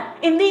agenda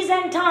in these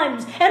end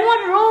times? And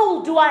what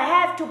role do I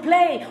have to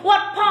play?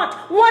 What part?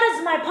 What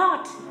is my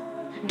part?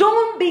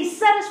 Don't be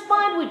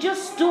satisfied with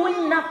just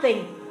doing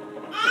nothing.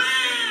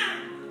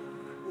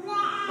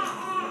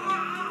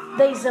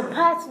 There is a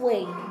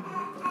pathway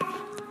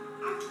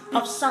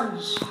of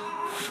sons.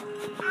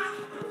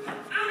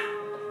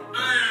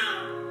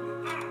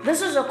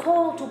 This is a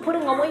call to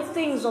putting away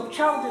things of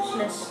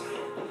childishness.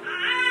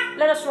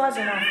 Let us rise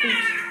on our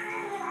feet.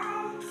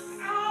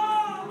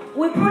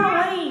 We put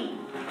away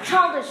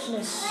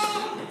childishness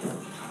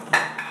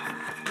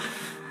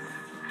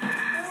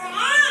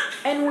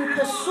and we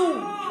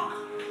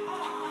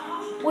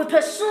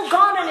pursue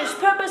God and His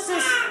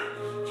purposes,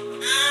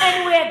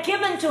 and we are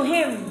given to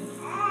Him.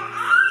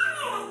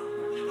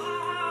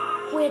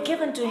 We are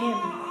given to Him.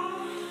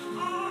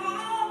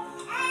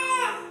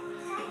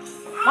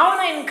 I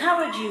want to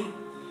encourage you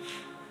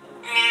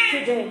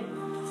today.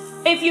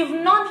 If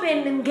you've not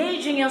been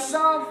engaging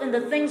yourself in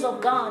the things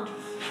of God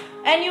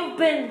and you've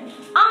been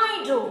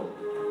idle,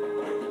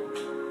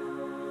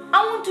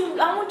 I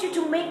want you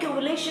to make your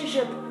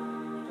relationship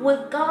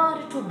with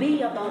God to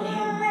be about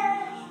Him.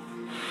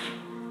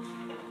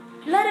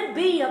 Let it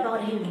be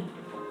about Him.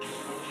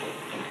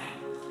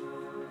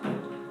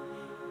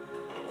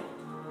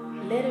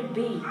 Let it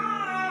be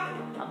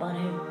about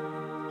Him.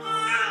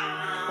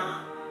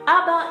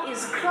 Abba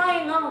is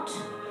crying out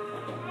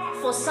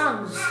for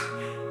sons.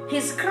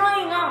 He's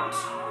crying out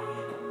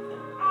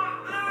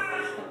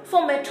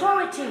for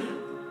maturity,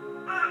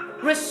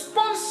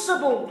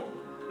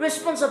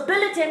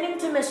 responsibility and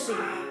intimacy.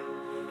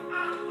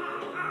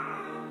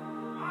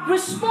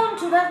 Respond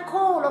to that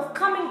call of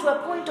coming to a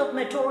point of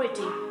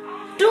maturity.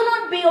 Do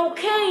not be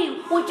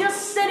okay with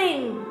just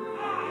sitting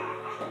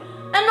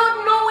and and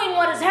not knowing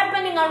what is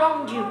happening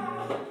around you.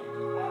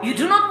 You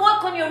do not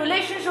work on your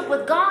relationship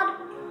with God.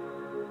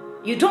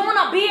 You don't want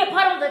to be a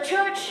part of the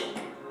church,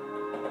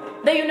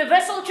 the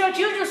universal church.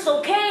 You're just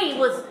okay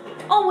with,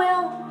 oh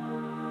well.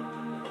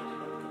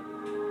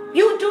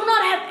 You do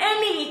not have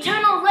any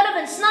eternal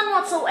relevance, none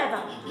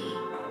whatsoever.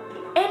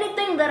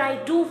 Anything that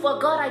I do for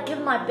God, I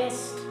give my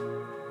best.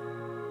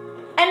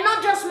 And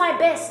not just my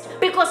best,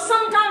 because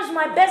sometimes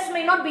my best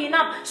may not be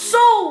enough.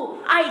 So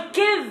I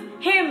give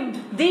Him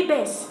the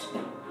best.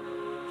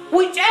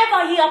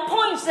 Whichever He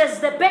appoints as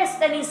the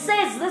best, and He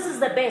says this is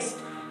the best,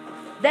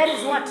 that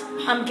is what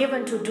I'm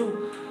given to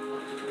do.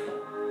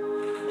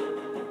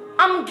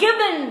 I'm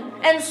given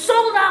and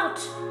sold out.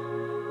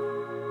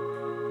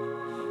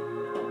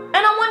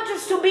 And I want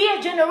us to be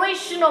a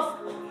generation of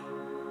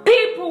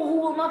people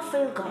who will not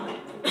fail God.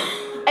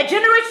 A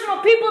generation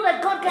of people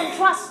that God can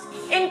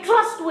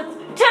entrust with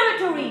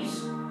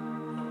territories.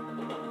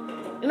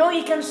 You know,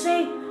 He can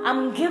say,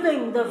 I'm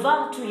giving the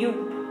vow to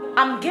you.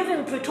 I'm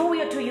giving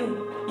Pretoria to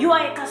you. You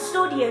are a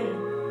custodian.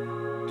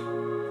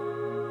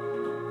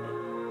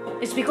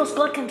 It's because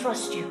God can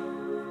trust you.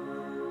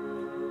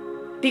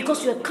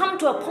 Because you have come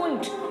to a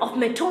point of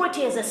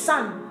maturity as a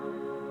son.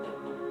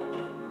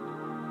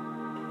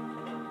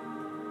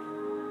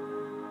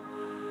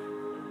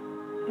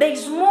 There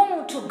is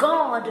more to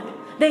God.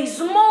 There is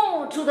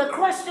more to the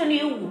Christ in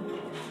you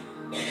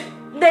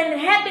than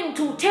having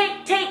to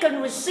take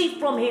and receive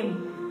from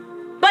Him.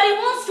 But He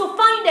wants to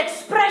find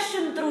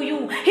expression through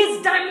you.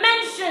 His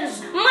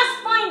dimensions must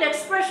find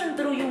expression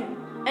through you.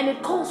 And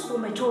it calls for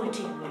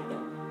maturity.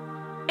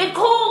 It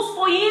calls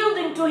for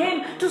yielding to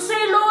Him, to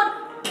say, Lord,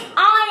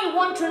 I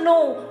want to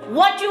know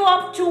what you're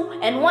up to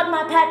and what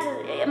my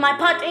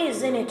part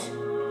is in it.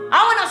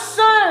 I want to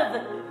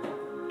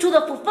serve to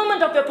the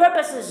fulfillment of your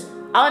purposes.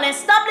 I want to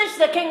establish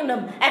the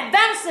kingdom,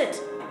 advance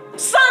it.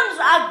 Sons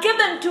are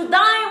given to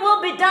thy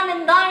will be done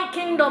in thy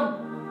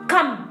kingdom.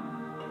 Come.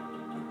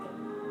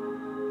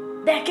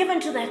 They're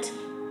given to that.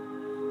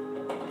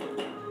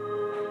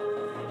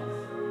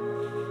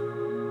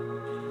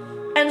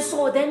 And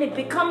so then it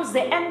becomes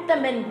the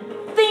anthem and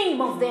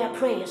theme of their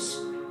prayers.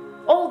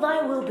 Oh,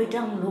 thy will be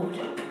done, Lord.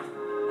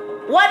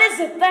 What is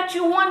it that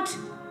you want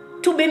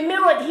to be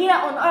mirrored here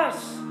on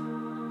earth?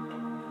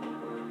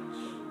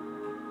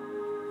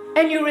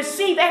 And you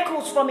receive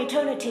echoes from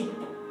eternity.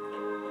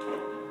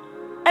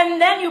 And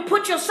then you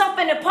put yourself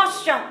in a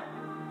posture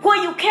where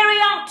you carry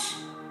out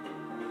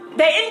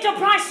the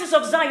enterprises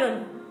of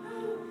Zion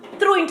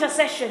through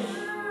intercession.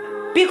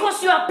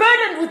 Because you are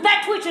burdened with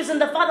that which is in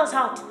the Father's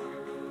heart.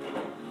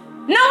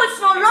 Now it's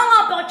no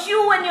longer about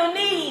you and your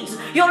needs,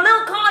 your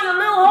little car, your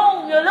little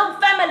home, your little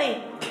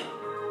family.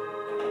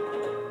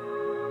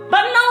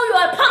 But now you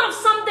are part of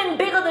something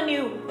bigger than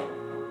you.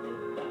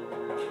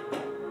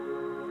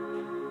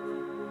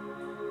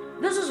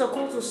 This is a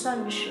call to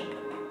sonship,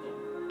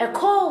 a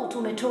call to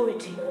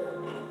maturity.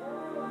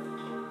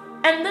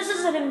 And this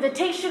is an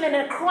invitation and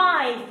a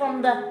cry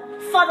from the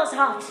Father's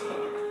heart.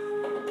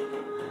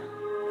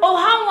 Oh,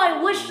 how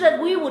I wish that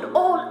we would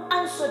all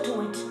answer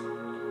to it.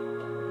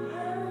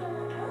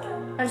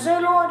 And say,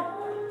 Lord,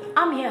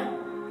 I'm here.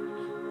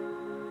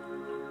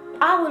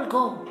 I will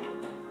go.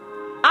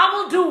 I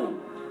will do.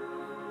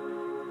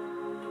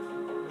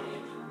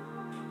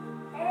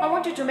 I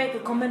want you to make a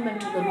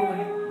commitment to the Lord.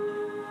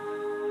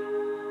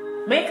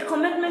 Make a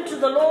commitment to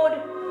the Lord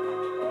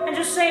and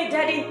just say,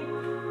 Daddy,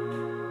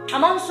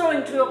 I'm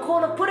answering to your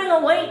call of putting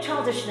away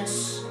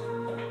childishness.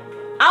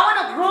 I want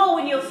to grow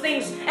in your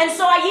things. And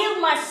so I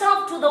yield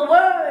myself to the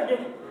word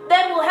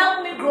that will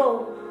help me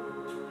grow.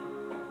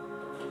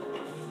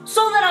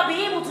 So that I'll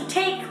be able to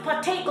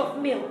partake of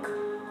milk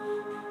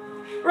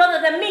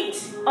rather than meat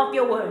of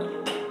your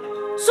word.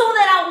 So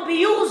that I will be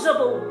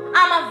usable.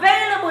 I'm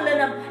available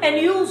and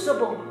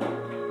usable.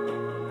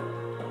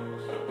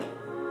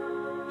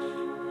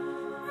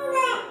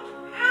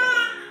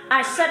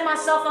 I set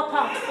myself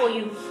apart for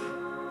you.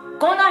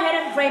 Go on ahead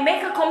and pray.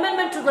 Make a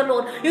commitment to the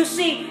Lord. You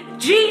see,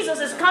 Jesus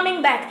is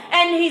coming back.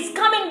 And He's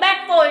coming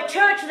back for a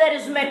church that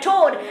is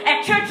matured.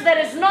 A church that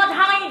is not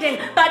hiding,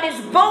 but is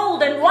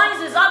bold and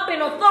rises up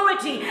in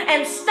authority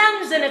and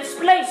stands in its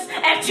place.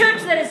 A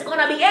church that is going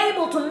to be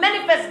able to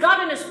manifest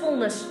God in His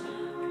fullness.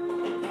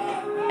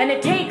 And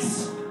it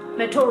takes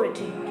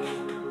maturity.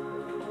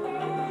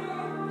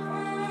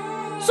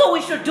 So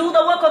we should do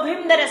the work of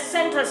Him that has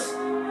sent us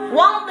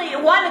while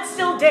it's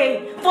still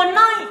day. For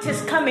night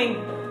is coming,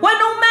 when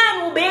no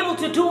man will be able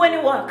to do any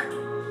work.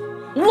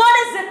 What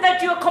is it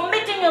that you're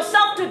committing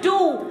yourself to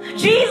do?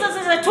 Jesus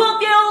is a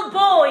 12-year-old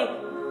boy.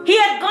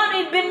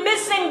 He'd been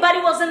missing, but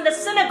he was in the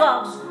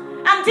synagogues.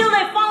 Until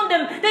they found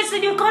him, they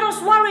said, you got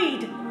us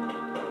worried.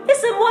 He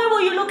said, why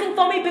were you looking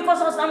for me?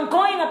 Because I'm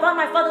going about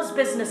my Father's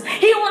business.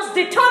 He was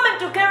determined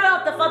to carry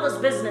out the Father's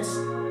business.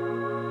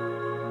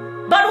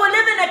 But we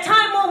live in a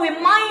time where we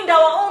mind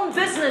our own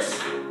business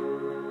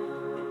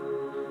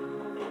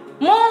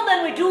more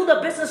than we do the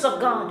business of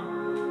God.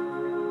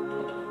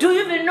 Do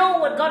you even know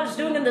what God is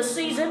doing in this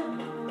season?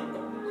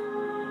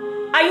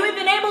 Are you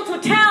even able to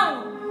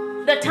tell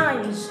the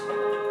times?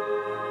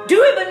 Do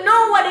you even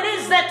know what it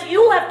is that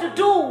you have to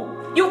do?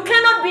 You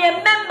cannot be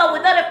a member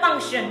without a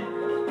function.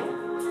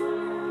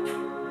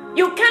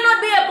 You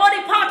cannot be a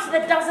body part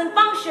that doesn't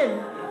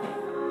function.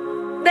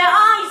 The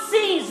eye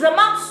sees, the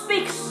mouth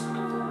speaks.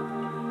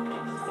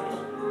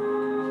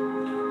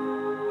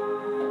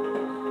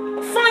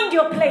 Find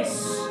your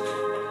place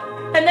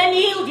and then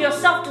yield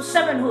yourself to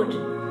servanthood.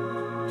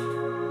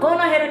 Go on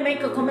ahead and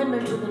make a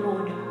commitment to the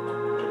Lord.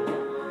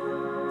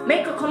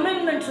 Make a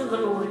commitment to the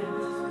Lord.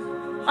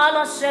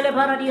 Allah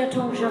celebaradia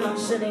tonjala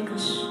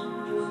sedekas.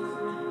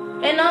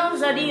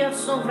 Enanzadia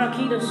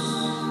sovrakidas.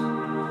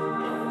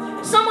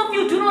 Some of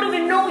you do not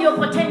even know your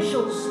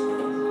potentials.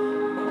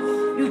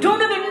 You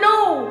don't even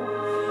know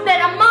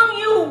that among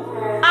you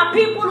are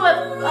people who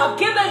are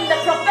given the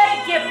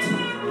prophetic gift.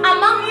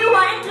 Among you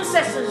are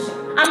intercessors.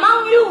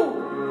 Among you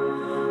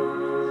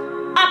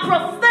are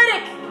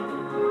prophetic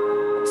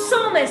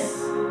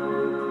psalmists.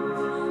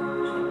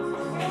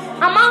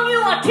 Among you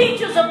are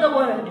teachers of the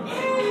word.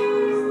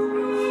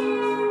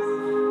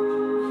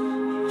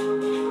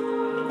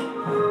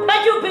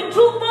 But you've been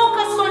too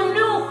focused on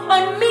you,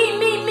 on me.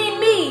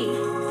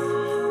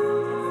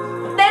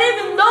 That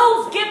even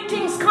those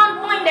giftings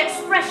can't find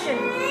expression.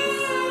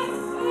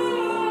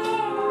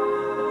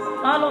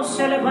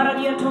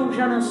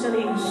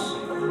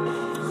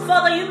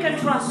 Father, you can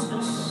trust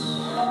us.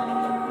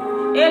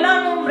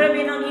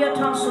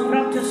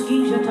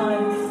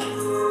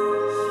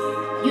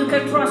 You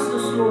can trust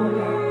us, Lord.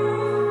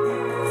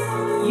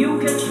 You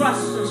can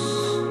trust us.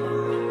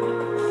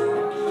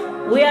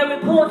 We are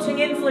reporting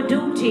in for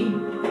duty,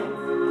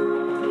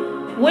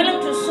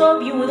 willing to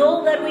serve you with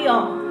all that we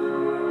are.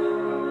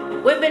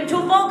 We've been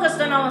too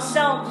focused on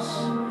ourselves,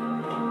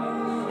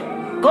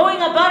 going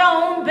about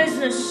our own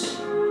business.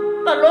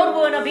 But Lord,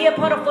 we want to be a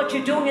part of what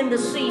you're doing in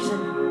this season.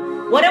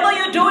 Whatever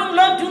you're doing,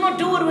 Lord, do not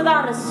do it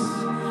without us.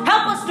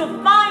 Help us to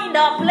find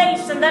our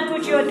place in that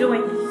which you are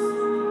doing.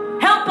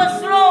 Help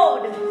us,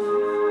 Lord.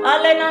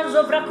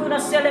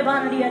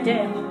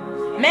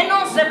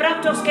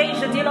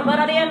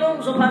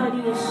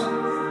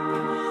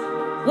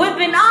 We've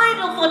been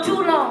idle for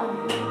too long.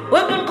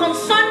 We've been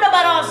concerned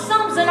about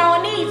ourselves and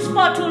our needs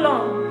for too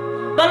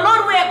long. But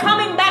Lord, we are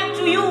coming back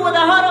to you with a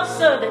heart of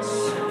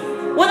service,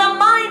 with a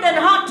mind and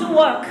heart to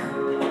work.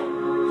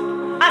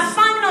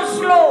 Assign us,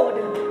 Lord.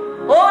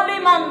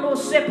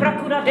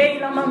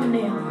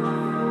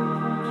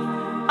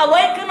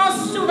 Awaken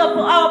us to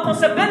our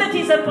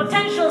possibilities and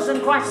potentials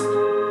in Christ.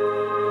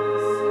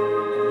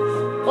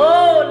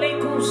 Oh,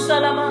 Leku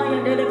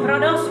Salamaya de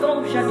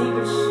Pradosko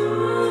Shadibus.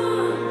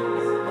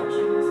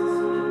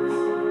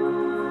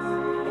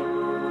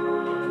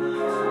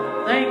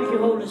 Thank you,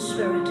 Holy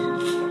Spirit.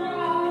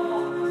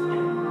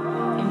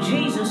 In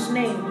Jesus'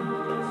 name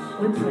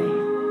we pray.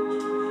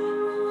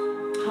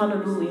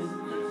 Hallelujah.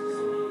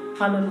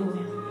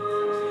 Hallelujah.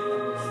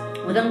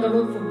 We thank the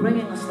Lord for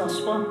bringing us thus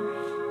far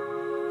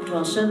to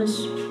our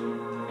service.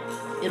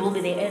 It will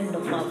be the end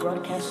of our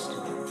broadcast.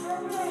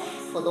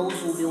 For those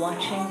who will be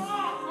watching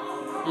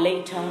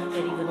later and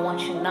even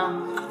watching now,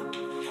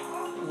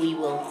 we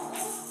will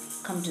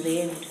come to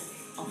the end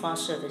of our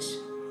service.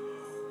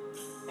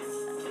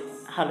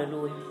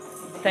 Hallelujah.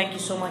 Thank you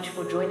so much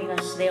for joining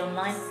us there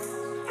online.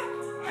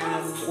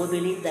 We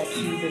believe that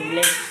you've been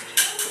blessed.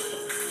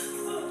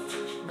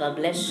 God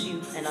bless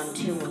you, and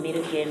until we meet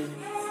again,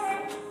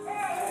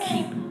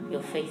 keep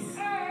your faith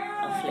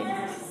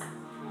aflame.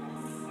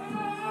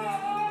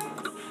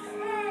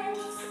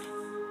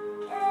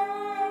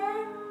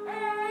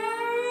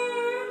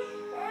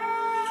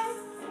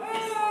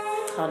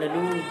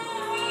 Hallelujah.